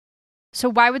 Yeah. So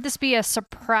why would this be a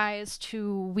surprise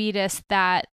to Wheatus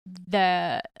that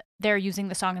they're using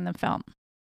the song in the film?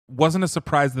 Wasn't a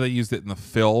surprise that they used it in the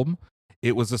film.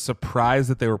 It was a surprise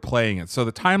that they were playing it. So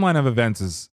the timeline of events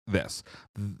is this.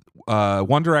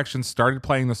 One Direction started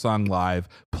playing the song live,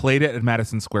 played it at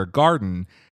Madison Square Garden.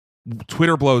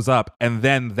 Twitter blows up, and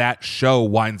then that show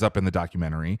winds up in the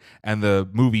documentary, and the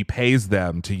movie pays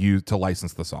them to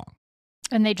license the song.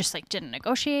 And they just like didn't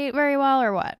negotiate very well,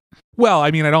 or what? Well, I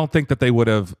mean, I don't think that they would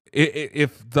have.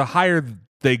 If the higher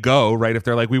they go, right? If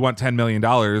they're like, we want $10 million,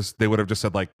 they would have just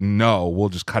said like, no, we'll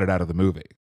just cut it out of the movie.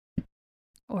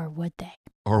 Or would they?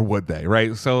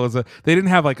 Right? So they didn't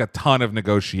have like a ton of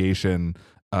negotiation.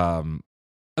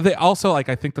 They also like,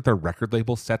 I think that their record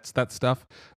label sets that stuff,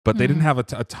 but they didn't have a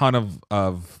ton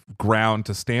of ground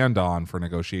to stand on for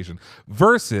negotiation.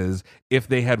 Versus if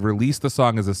they had released the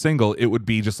song as a single, it would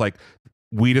be just like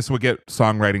Wheatus would get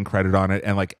songwriting credit on it,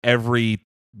 and like every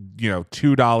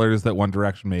 $2 that One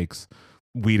Direction makes,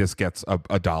 Wheatus gets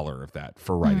a dollar of that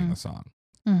for writing the song.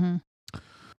 Mm-hmm.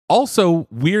 Also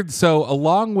weird. So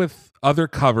along with the other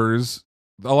covers,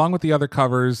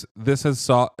 this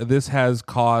has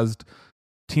caused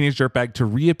Teenage Dirtbag to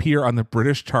reappear on the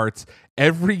British charts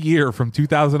every year from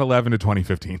 2011 to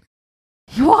 2015.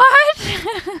 What?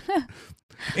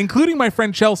 Including my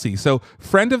friend Chelsea. So,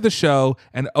 friend of the show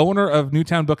and owner of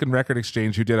Newtown Book and Record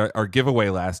Exchange, who did our giveaway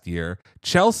last year,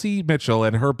 Chelsea Mitchell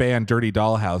and her band Dirty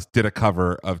Dollhouse did a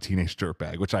cover of Teenage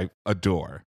Dirtbag, which I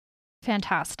adore.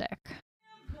 Fantastic.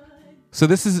 So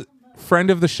this is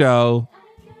friend of the show,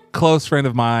 close friend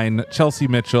of mine, Chelsea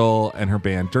Mitchell and her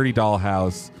band Dirty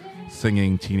Dollhouse,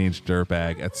 singing Teenage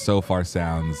Dirtbag at So Far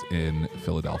Sounds in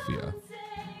Philadelphia.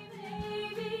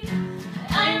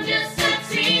 I'm just a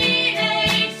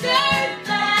teenage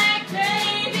dirtbag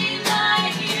baby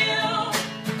like you.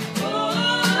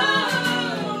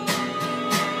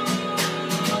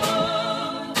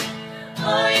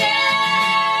 Oh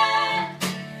yeah,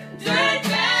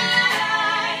 dirtbag.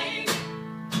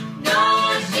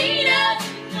 No, she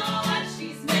doesn't know what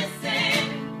she's missing.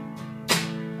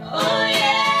 Oh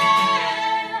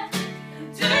yeah,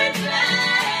 dirtbag.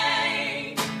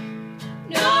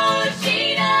 No,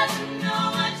 she doesn't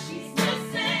know what she's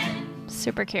missing.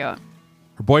 Super cute.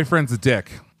 Her boyfriend's a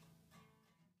dick.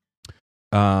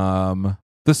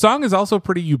 The song is also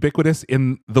pretty ubiquitous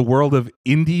in the world of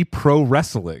indie pro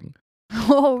wrestling.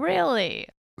 Oh, really?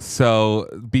 So,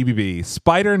 BBB.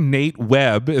 Spider Nate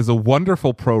Webb is a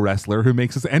wonderful pro wrestler who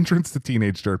makes his entrance to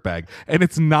Teenage Dirtbag. And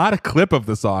it's not a clip of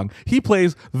the song. He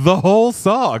plays the whole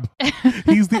song.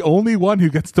 He's the only one who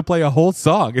gets to play a whole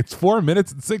song. It's 4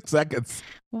 minutes and 6 seconds.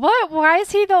 What? Why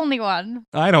is he the only one?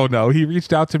 I don't know. He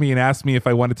reached out to me and asked me if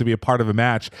I wanted to be a part of a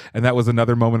match. And that was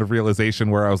another moment of realization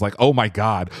where I was like, oh my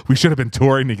God, we should have been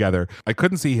touring together. I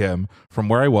couldn't see him from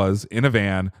where I was in a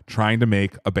van trying to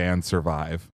make a band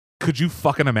survive. Could you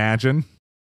fucking imagine?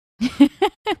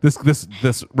 This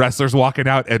wrestler's walking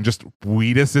out and just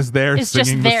Wheatus is there It's singing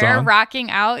just the there song.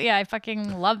 rocking out. Yeah, I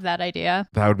fucking love that idea.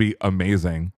 That would be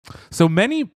amazing. So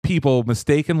many people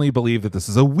mistakenly believe that this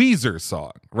is a Weezer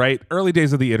song, right? Early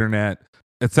days of the internet,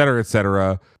 et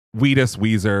cetera, Wheatus,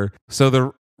 Weezer. So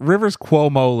the Rivers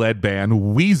Cuomo-led band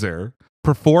Weezer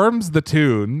performs the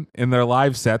tune in their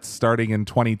live sets starting in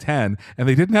 2010, and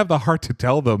they didn't have the heart to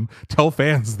tell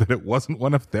fans that it wasn't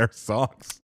one of their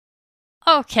songs.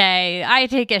 Okay, I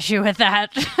take issue with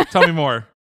that. Tell me more.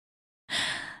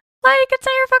 Like, it's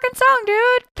not your fucking song,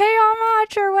 dude. Pay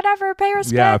homage or whatever. Pay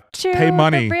respect to pay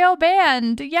money. the real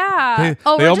band. Yeah. They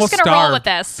We're almost just going to roll starved. with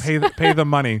this. Pay the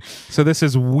money. So this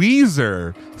is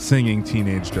Weezer singing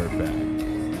Teenage Dirtbag.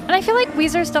 And I feel like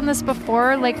Weezer's done this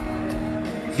before. Like,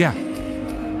 Yeah.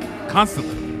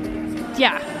 Constantly.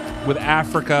 yeah. With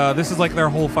Africa. This is like their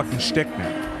whole fucking shtick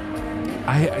now.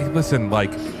 I listen,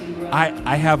 like,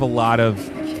 I have a lot of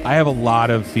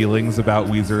feelings about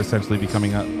Weezer essentially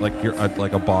becoming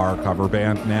a bar cover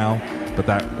band now, but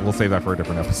that we'll save that for a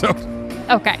different episode.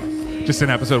 Okay. Just an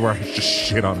episode where I just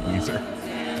shit on Weezer.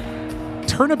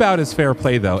 Turnabout is fair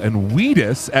play though, and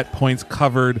Wheatus at points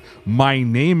covered "My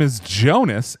Name Is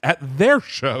Jonas" at their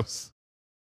shows.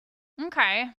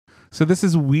 Okay. So this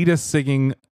is Wheatus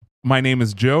singing "My Name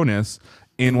Is Jonas"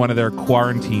 in one of their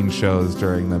quarantine shows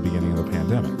during the beginning of the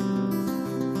pandemic.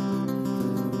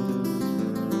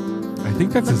 I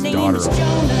think that's his daughter.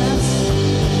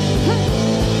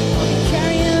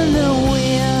 Carrying the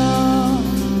wheel.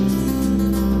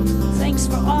 Thanks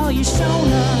for all you've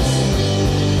shown us.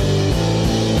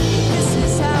 This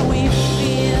is how we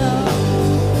feel.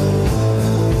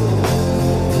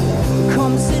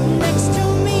 Come sit next to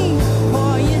me.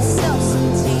 Pour yourself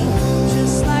some tea.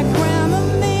 Just like Grandma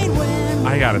made when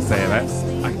I gotta say that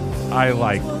I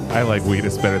like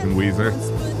Wheatus better than Weezer.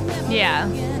 Yeah.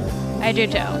 I do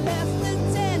too.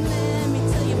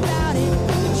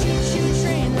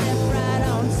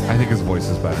 I think his voice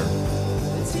is better.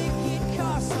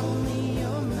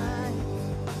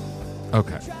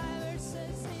 Okay.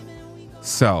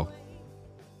 So,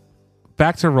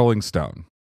 back to Rolling Stone.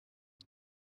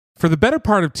 For the better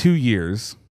part of 2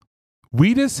 years,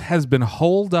 Wheatus has been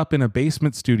holed up in a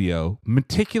basement studio,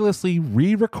 meticulously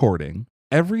re-recording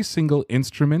every single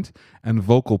instrument and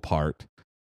vocal part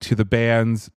to the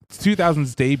band's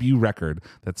 2000's debut record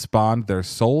that spawned their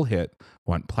sole hit,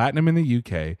 went platinum in the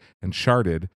UK, and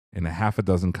charted in a half a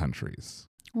dozen countries.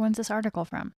 When's this article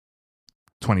from?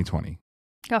 2020.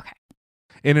 Okay.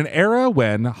 In an era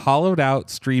when hollowed out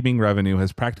streaming revenue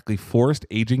has practically forced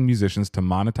aging musicians to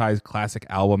monetize classic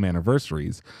album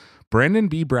anniversaries, Brendan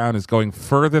B. Brown is going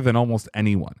further than almost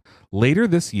anyone. Later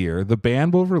this year, the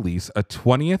band will release a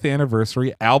 20th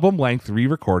anniversary album-length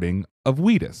re-recording of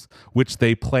Wheatus, which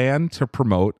they plan to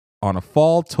promote on a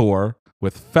fall tour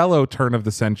with fellow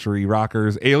turn-of-the-century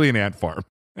rockers Alien Ant Farm.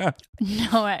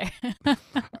 No way.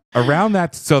 Around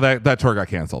that, so that tour got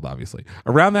canceled, obviously.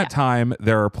 Around that time,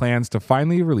 there are plans to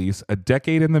finally release a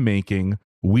decade-in-the-making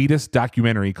Wheatus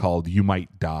documentary called You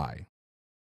Might Die.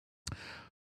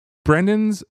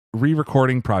 Brendan's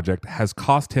re-recording project has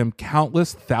cost him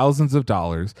countless thousands of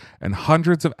dollars and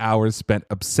hundreds of hours spent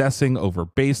obsessing over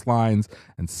bass lines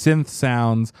and synth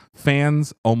sounds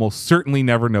fans almost certainly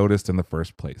never noticed in the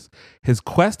first place. His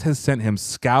quest has sent him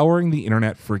scouring the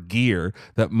internet for gear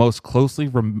that most closely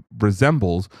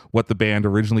resembles what the band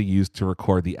originally used to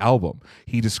record the album.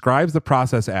 He describes the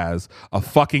process as a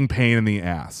fucking pain in the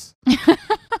ass.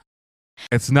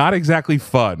 It's not exactly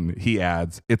fun, he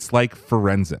adds. It's like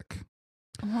forensic.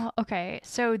 Well, okay.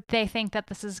 So they think that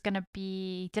this is going to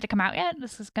be... Did it come out yet?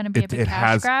 This is going to be a big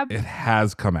cash grab? It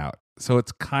has come out. So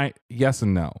it's yes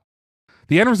and no.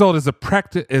 The end result is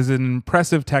an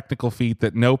impressive technical feat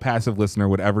that no passive listener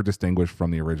would ever distinguish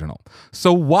from the original.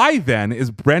 So why then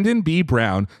is Brendan B.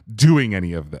 Brown doing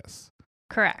any of this?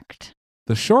 Correct.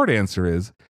 The short answer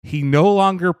is he no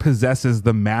longer possesses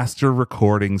the master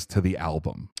recordings to the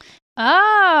album. Oh,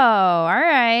 all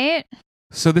right.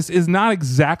 So this is not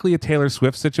exactly a Taylor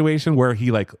Swift situation where he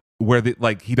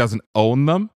he doesn't own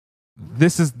them.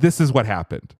 This is what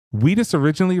happened. Wheatus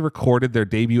originally recorded their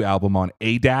debut album on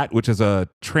ADAT, which is a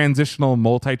transitional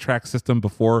multi-track system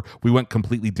before we went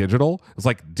completely digital. It was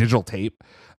like digital tape.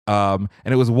 And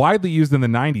it was widely used in the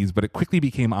 90s, but it quickly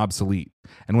became obsolete.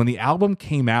 And when the album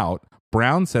came out,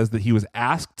 Brown says that he was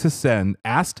asked to send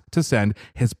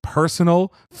his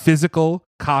personal physical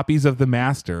copies of the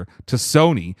master to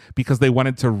Sony because they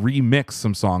wanted to remix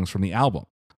some songs from the album.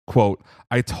 Quote,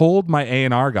 I told my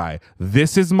A&R guy,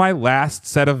 this is my last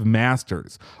set of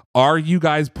masters. Are you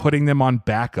guys putting them on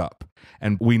backup?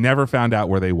 And we never found out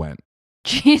where they went.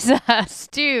 Jesus,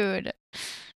 dude.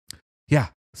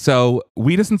 So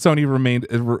Wheatus and Sony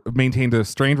maintained a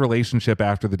strained relationship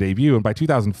after the debut, and by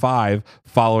 2005,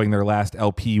 following their last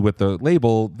LP with the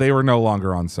label, they were no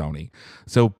longer on Sony.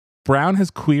 So Brown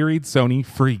has queried Sony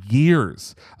for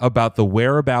years about the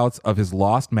whereabouts of his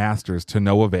lost masters to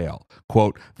no avail.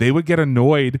 Quote, they would get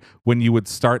annoyed when you would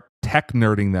start tech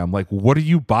nerding them, like, what are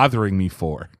you bothering me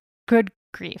for? Good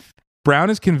grief.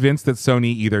 Brown is convinced that Sony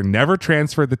either never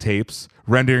transferred the tapes,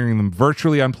 rendering them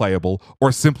virtually unplayable,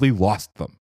 or simply lost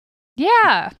them.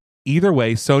 Yeah. Either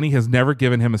way, Sony has never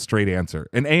given him a straight answer.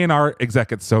 An A&R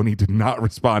exec at Sony did not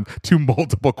respond to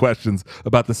multiple questions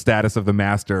about the status of the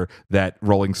master that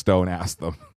Rolling Stone asked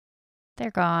them. They're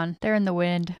gone. They're in the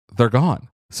wind. They're gone.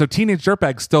 So Teenage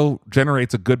Dirtbag still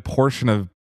generates a good portion of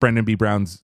Brendan B.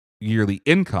 Brown's yearly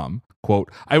income.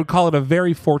 Quote, I would call it a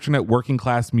very fortunate working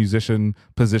class musician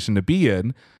position to be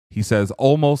in. He says,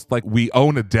 almost like we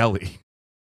own a deli.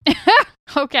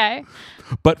 Okay.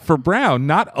 But for Brown,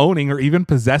 not owning or even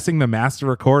possessing the master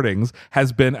recordings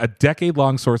has been a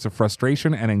decade-long source of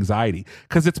frustration and anxiety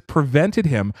because it's prevented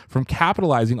him from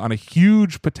capitalizing on a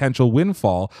huge potential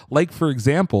windfall, like, for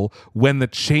example, when the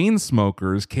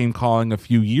Chainsmokers came calling a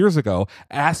few years ago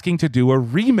asking to do a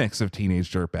remix of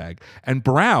Teenage Dirtbag, and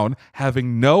Brown,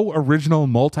 having no original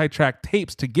multi-track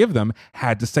tapes to give them,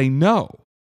 had to say no.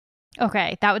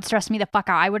 Okay, that would stress me the fuck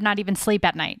out. I would not even sleep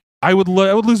at night. I would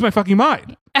lose my fucking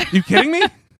mind. You kidding me?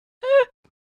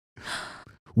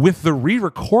 With the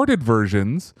re-recorded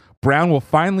versions, Brown will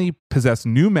finally possess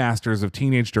new masters of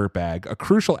Teenage Dirtbag, a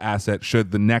crucial asset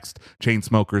should the next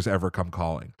Chainsmokers ever come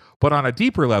calling. But on a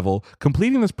deeper level,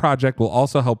 completing this project will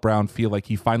also help Brown feel like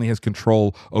he finally has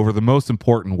control over the most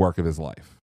important work of his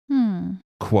life.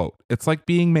 Quote, it's like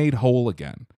being made whole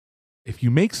again. If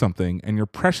you make something and you're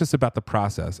precious about the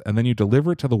process and then you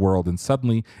deliver it to the world and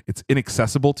suddenly it's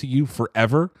inaccessible to you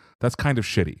forever, that's kind of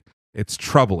shitty. It's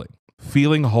troubling.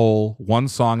 Feeling whole, one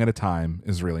song at a time,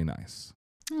 is really nice.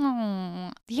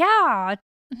 Yeah.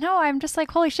 No, I'm just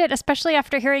like, holy shit, especially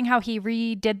after hearing how he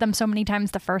redid them so many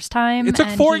times the first time. It took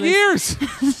 4 years.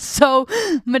 So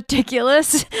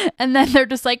meticulous. And then they're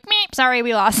just like, meep, sorry,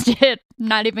 we lost it.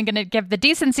 Not even going to give the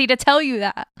decency to tell you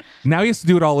that. Now he has to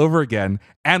do it all over again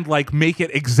and like make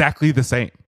it exactly the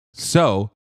same.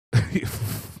 So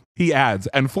he adds,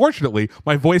 unfortunately,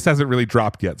 my voice hasn't really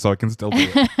dropped yet, so I can still do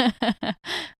it. At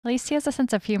least he has a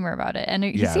sense of humor about it. And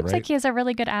he seems like he has a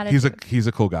really good attitude. He's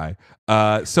a cool guy.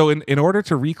 So in order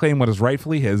to reclaim what is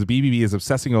rightfully his, BBB is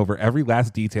obsessing over every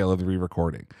last detail of the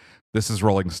re-recording. This is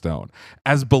Rolling Stone.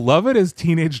 As beloved as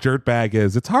Teenage Dirtbag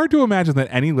is, it's hard to imagine that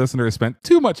any listener has spent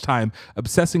too much time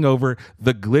obsessing over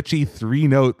the glitchy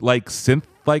 3-note like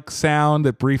synth-like sound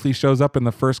that briefly shows up in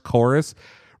the first chorus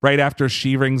right after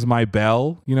She Rings My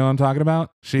Bell. You know what I'm talking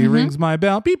about? She rings my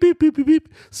bell. Beep, beep, beep, beep, beep.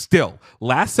 Still,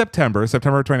 last September of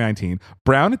 2019,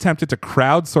 Brown attempted to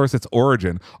crowdsource its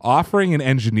origin, offering an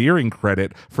engineering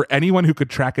credit for anyone who could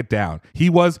track it down. He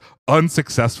was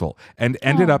unsuccessful and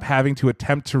ended up having to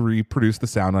attempt to reproduce the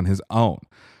sound on his own.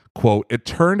 Quote, it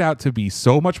turned out to be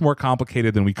so much more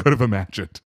complicated than we could have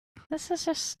imagined. This is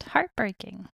just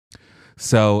heartbreaking.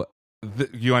 So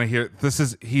you want to hear,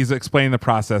 he's explaining the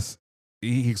process.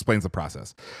 He explains the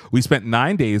process. We spent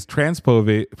 9 days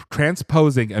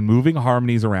transposing and moving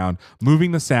harmonies around,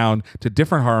 moving the sound to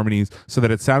different harmonies so that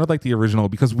it sounded like the original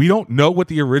because we don't know what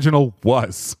the original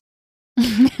was.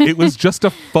 It was just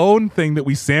a phone thing that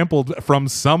we sampled from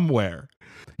somewhere.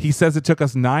 He says it took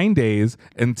us 9 days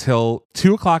until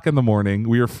 2:00 in the morning.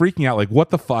 We were freaking out like,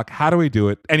 what the fuck? How do we do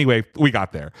it? Anyway, we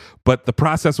got there. But the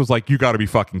process was like, you got to be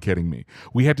fucking kidding me.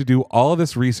 We had to do all of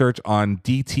this research on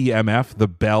DTMF, the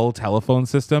Bell telephone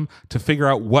system, to figure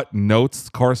out what notes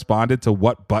corresponded to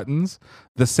what buttons.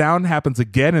 The sound happens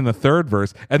again in the third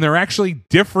verse, and they're actually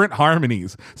different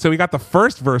harmonies. So we got the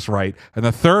first verse right and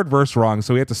the third verse wrong.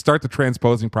 So we had to start the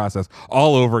transposing process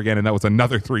all over again, and that was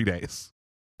another 3 days.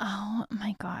 Oh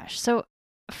my gosh. So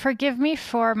forgive me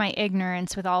for my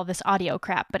ignorance with all this audio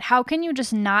crap, but how can you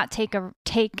just not take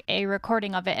a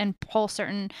recording of it and pull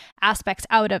certain aspects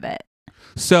out of it?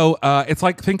 So it's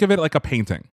like, think of it like a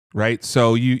painting, right?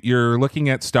 So you're looking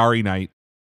at Starry Night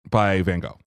by Van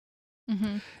Gogh.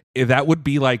 Mm-hmm. That would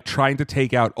be like trying to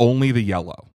take out only the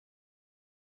yellow.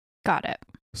 Got it.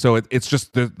 So it's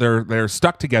just they're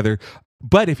stuck together.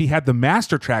 But if he had the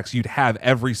master tracks, you'd have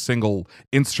every single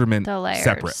instrument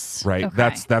separate, right?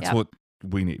 Okay. That's what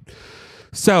we need.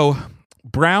 So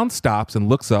Brown stops and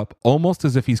looks up almost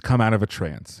as if he's come out of a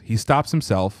trance. He stops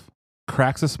himself,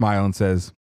 cracks a smile, and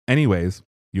says, anyways,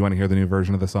 you want to hear the new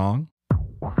version of the song?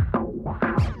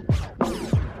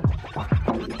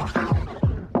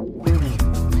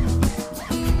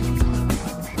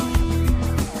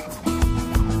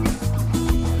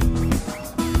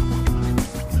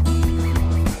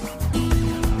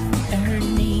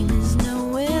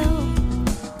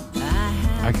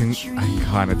 I can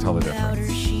kind of tell the difference.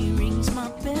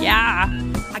 Yeah.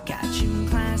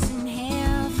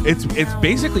 It's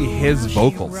basically his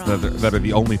vocals that are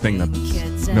the only thing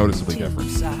that's noticeably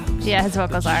different. Yeah, his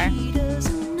vocals are.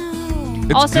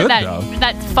 It's Also, good,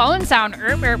 that phone sound.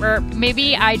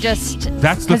 Maybe I just.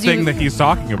 That's the thing that he's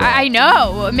talking about. I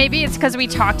know. Maybe it's because we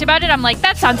talked about it. I'm like,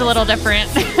 that sounds a little different.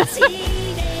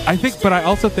 I think, but I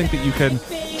also think that you can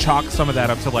chalk some of that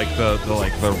up to like the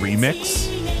remix.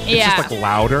 It's just like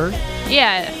louder.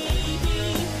 Yeah.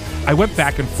 I went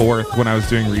back and forth when I was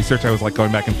doing research. I was like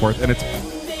going back and forth, and it's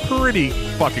pretty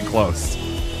fucking close.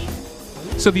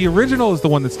 So the original is the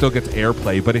one that still gets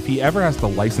airplay, but if he ever has to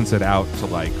license it out to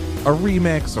like a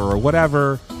remix or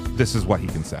whatever, this is what he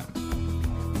can send.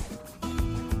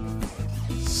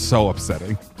 So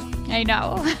upsetting. I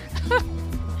know.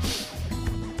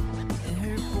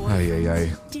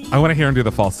 I want to hear him do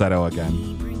the falsetto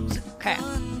again. Okay.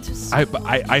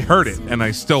 I heard it, and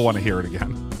I still want to hear it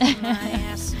again.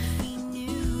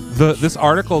 This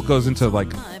article goes into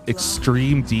like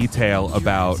extreme detail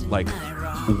about like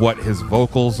what his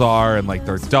vocals are, and like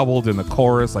they're doubled in the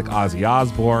chorus like Ozzy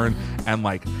Osbourne, and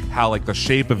like how like the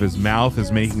shape of his mouth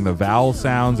is making the vowel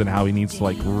sounds, and how he needs to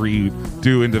like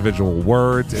redo individual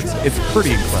words. It's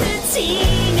pretty incredible.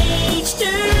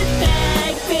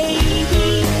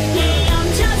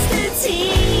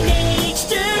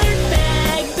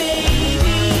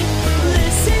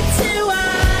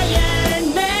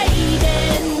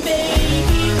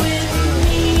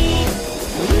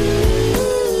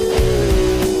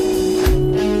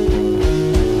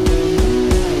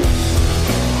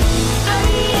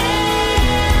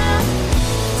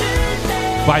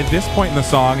 By this point in the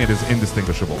song, it is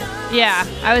indistinguishable. Yeah,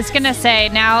 I was going to say,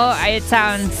 now it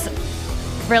sounds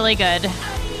really good.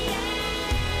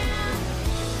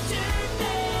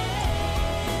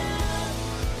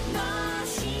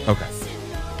 Okay.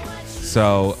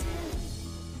 So,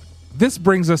 this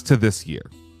brings us to this year,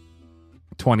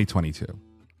 2022.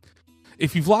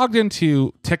 If you've logged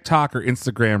into TikTok or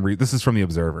Instagram, this is from The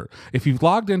Observer. If you've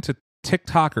logged into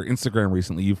TikTok or Instagram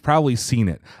recently, you've probably seen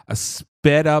it. A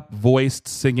sped up voiced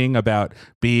singing about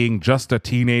being just a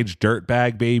teenage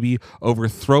dirtbag baby over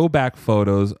throwback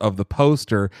photos of the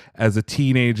poster as a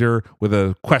teenager with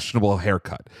a questionable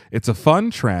haircut. It's a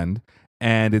fun trend,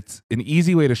 and it's an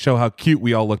easy way to show how cute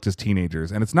we all looked as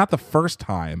teenagers. And it's not the first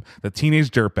time that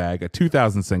Teenage Dirtbag, a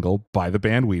 2000 single by the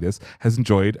band Wheatus, has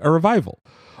enjoyed a revival.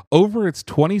 Over its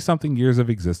 20-something years of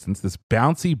existence, this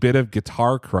bouncy bit of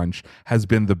guitar crunch has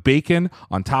been the bacon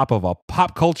on top of a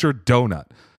pop culture donut,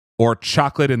 or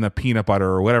chocolate in the peanut butter,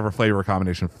 or whatever flavor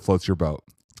combination floats your boat.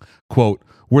 Quote,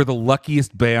 "We're the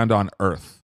luckiest band on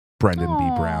earth," Brendan B.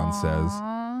 Brown says.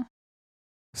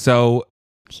 So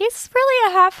he's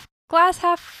really a half glass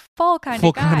half full kind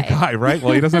of guy, right?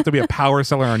 Well, he doesn't have to be a power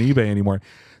seller on eBay anymore.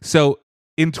 So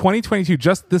in 2022,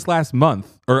 just this last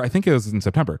month, or I think it was in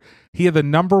September, he had the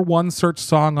 #1 search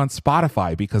song on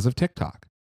Spotify because of TikTok.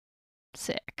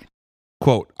 Sick.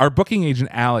 Quote, "Our booking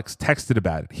agent Alex texted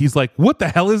about it. He's like, 'What the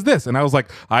hell is this?' And I was like,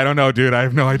 'I don't know, dude. I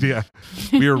have no idea.'"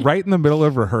 We were right in the middle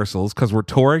of rehearsals because we're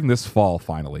touring this fall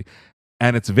finally.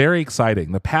 And it's very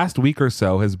exciting. The past week or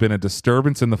so has been a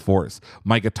disturbance in the force.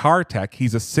 My guitar tech,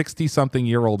 he's a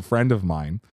 60-something-year-old friend of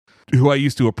mine who I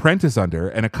used to apprentice under.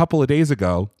 And a couple of days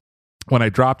ago, when I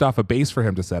dropped off a bass for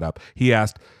him to set up, he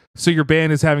asked, "So your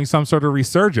band is having some sort of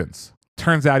resurgence?"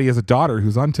 Turns out he has a daughter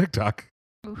who's on TikTok.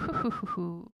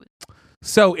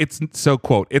 So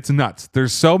quote, "It's nuts.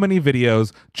 There's so many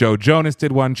videos. Joe Jonas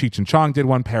did one, Cheech and Chong did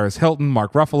one, Paris Hilton,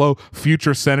 Mark Ruffalo,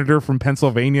 future senator from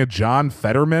Pennsylvania, John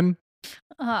Fetterman."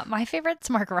 My favorite's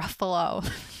Mark Ruffalo.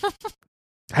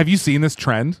 Have you seen this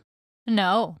trend?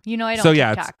 No, I don't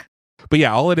TikTok. But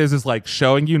yeah, all it is like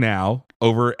showing you now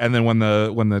over, and then when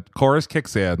the chorus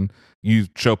kicks in, you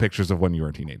show pictures of when you were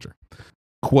a teenager.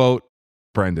 Quote,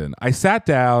 Brendan, "I sat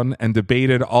down and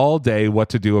debated all day what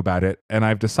to do about it, and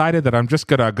I've decided that I'm just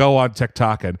gonna go on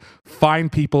TikTok and find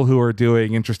people who are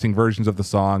doing interesting versions of the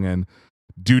song and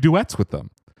do duets with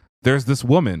them. There's this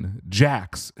woman,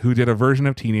 Jax, who did a version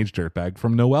of Teenage Dirtbag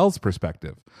from Noelle's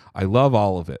perspective. I love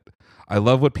all of it. I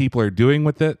love what people are doing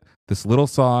with it. This little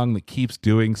song that keeps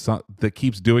doing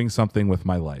something with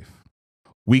my life.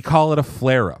 We call it a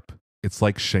flare-up. It's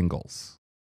like shingles."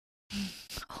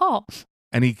 Oh.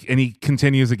 And he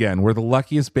continues again. "We're the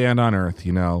luckiest band on earth,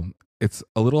 It's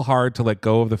a little hard to let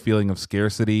go of the feeling of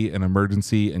scarcity and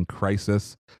emergency and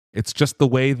crisis. It's just the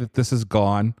way that this is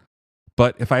gone.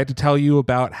 But if I had to tell you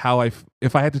about how I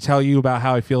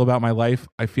feel about my life,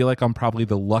 I feel like I'm probably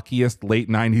the luckiest late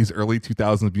 90s, early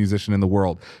 2000s musician in the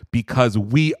world because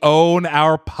we own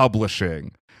our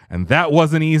publishing. And that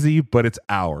wasn't easy, but it's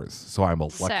ours. So I'm a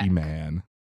lucky Sick. man.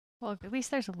 Well, at least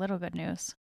there's a little good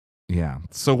news. Yeah.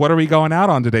 So what are we going out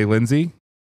on today, Lindsay?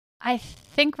 I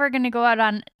think we're going to go out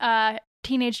on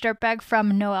Teenage Dirtbag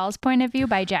from Noelle's Point of View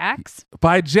by Jax.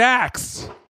 By Jax.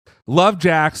 Love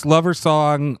Jax. Love her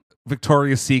song,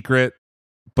 Victoria's Secret.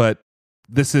 But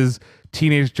this is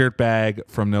Teenage Dirtbag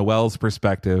from Noelle's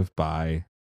perspective by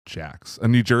Jax, a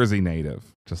New Jersey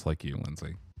native, just like you,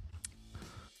 Lindsay.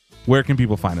 Where can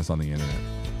people find us on the internet?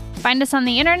 Find us on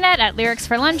the internet at Lyrics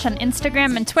for Lunch on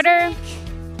Instagram and Twitter.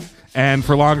 And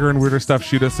for longer and weirder stuff,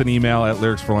 shoot us an email at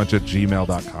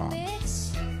lyricsforlunch@gmail.com.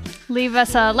 Leave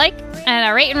us a like and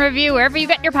a rate and review wherever you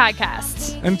get your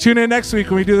podcasts. And tune in next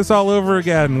week when we do this all over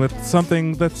again with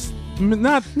something that's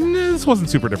not, this wasn't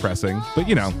super depressing, but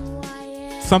you know,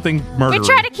 something murdery. We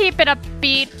try to keep it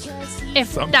upbeat,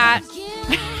 if not.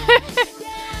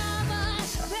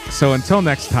 So until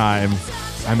next time,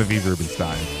 I'm Aviv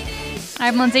Rubenstein.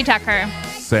 I'm Lindsay Tucker.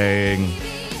 Saying,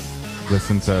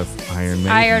 listen to Iron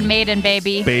Maiden. Iron Maiden,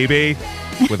 baby. Baby,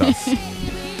 with us.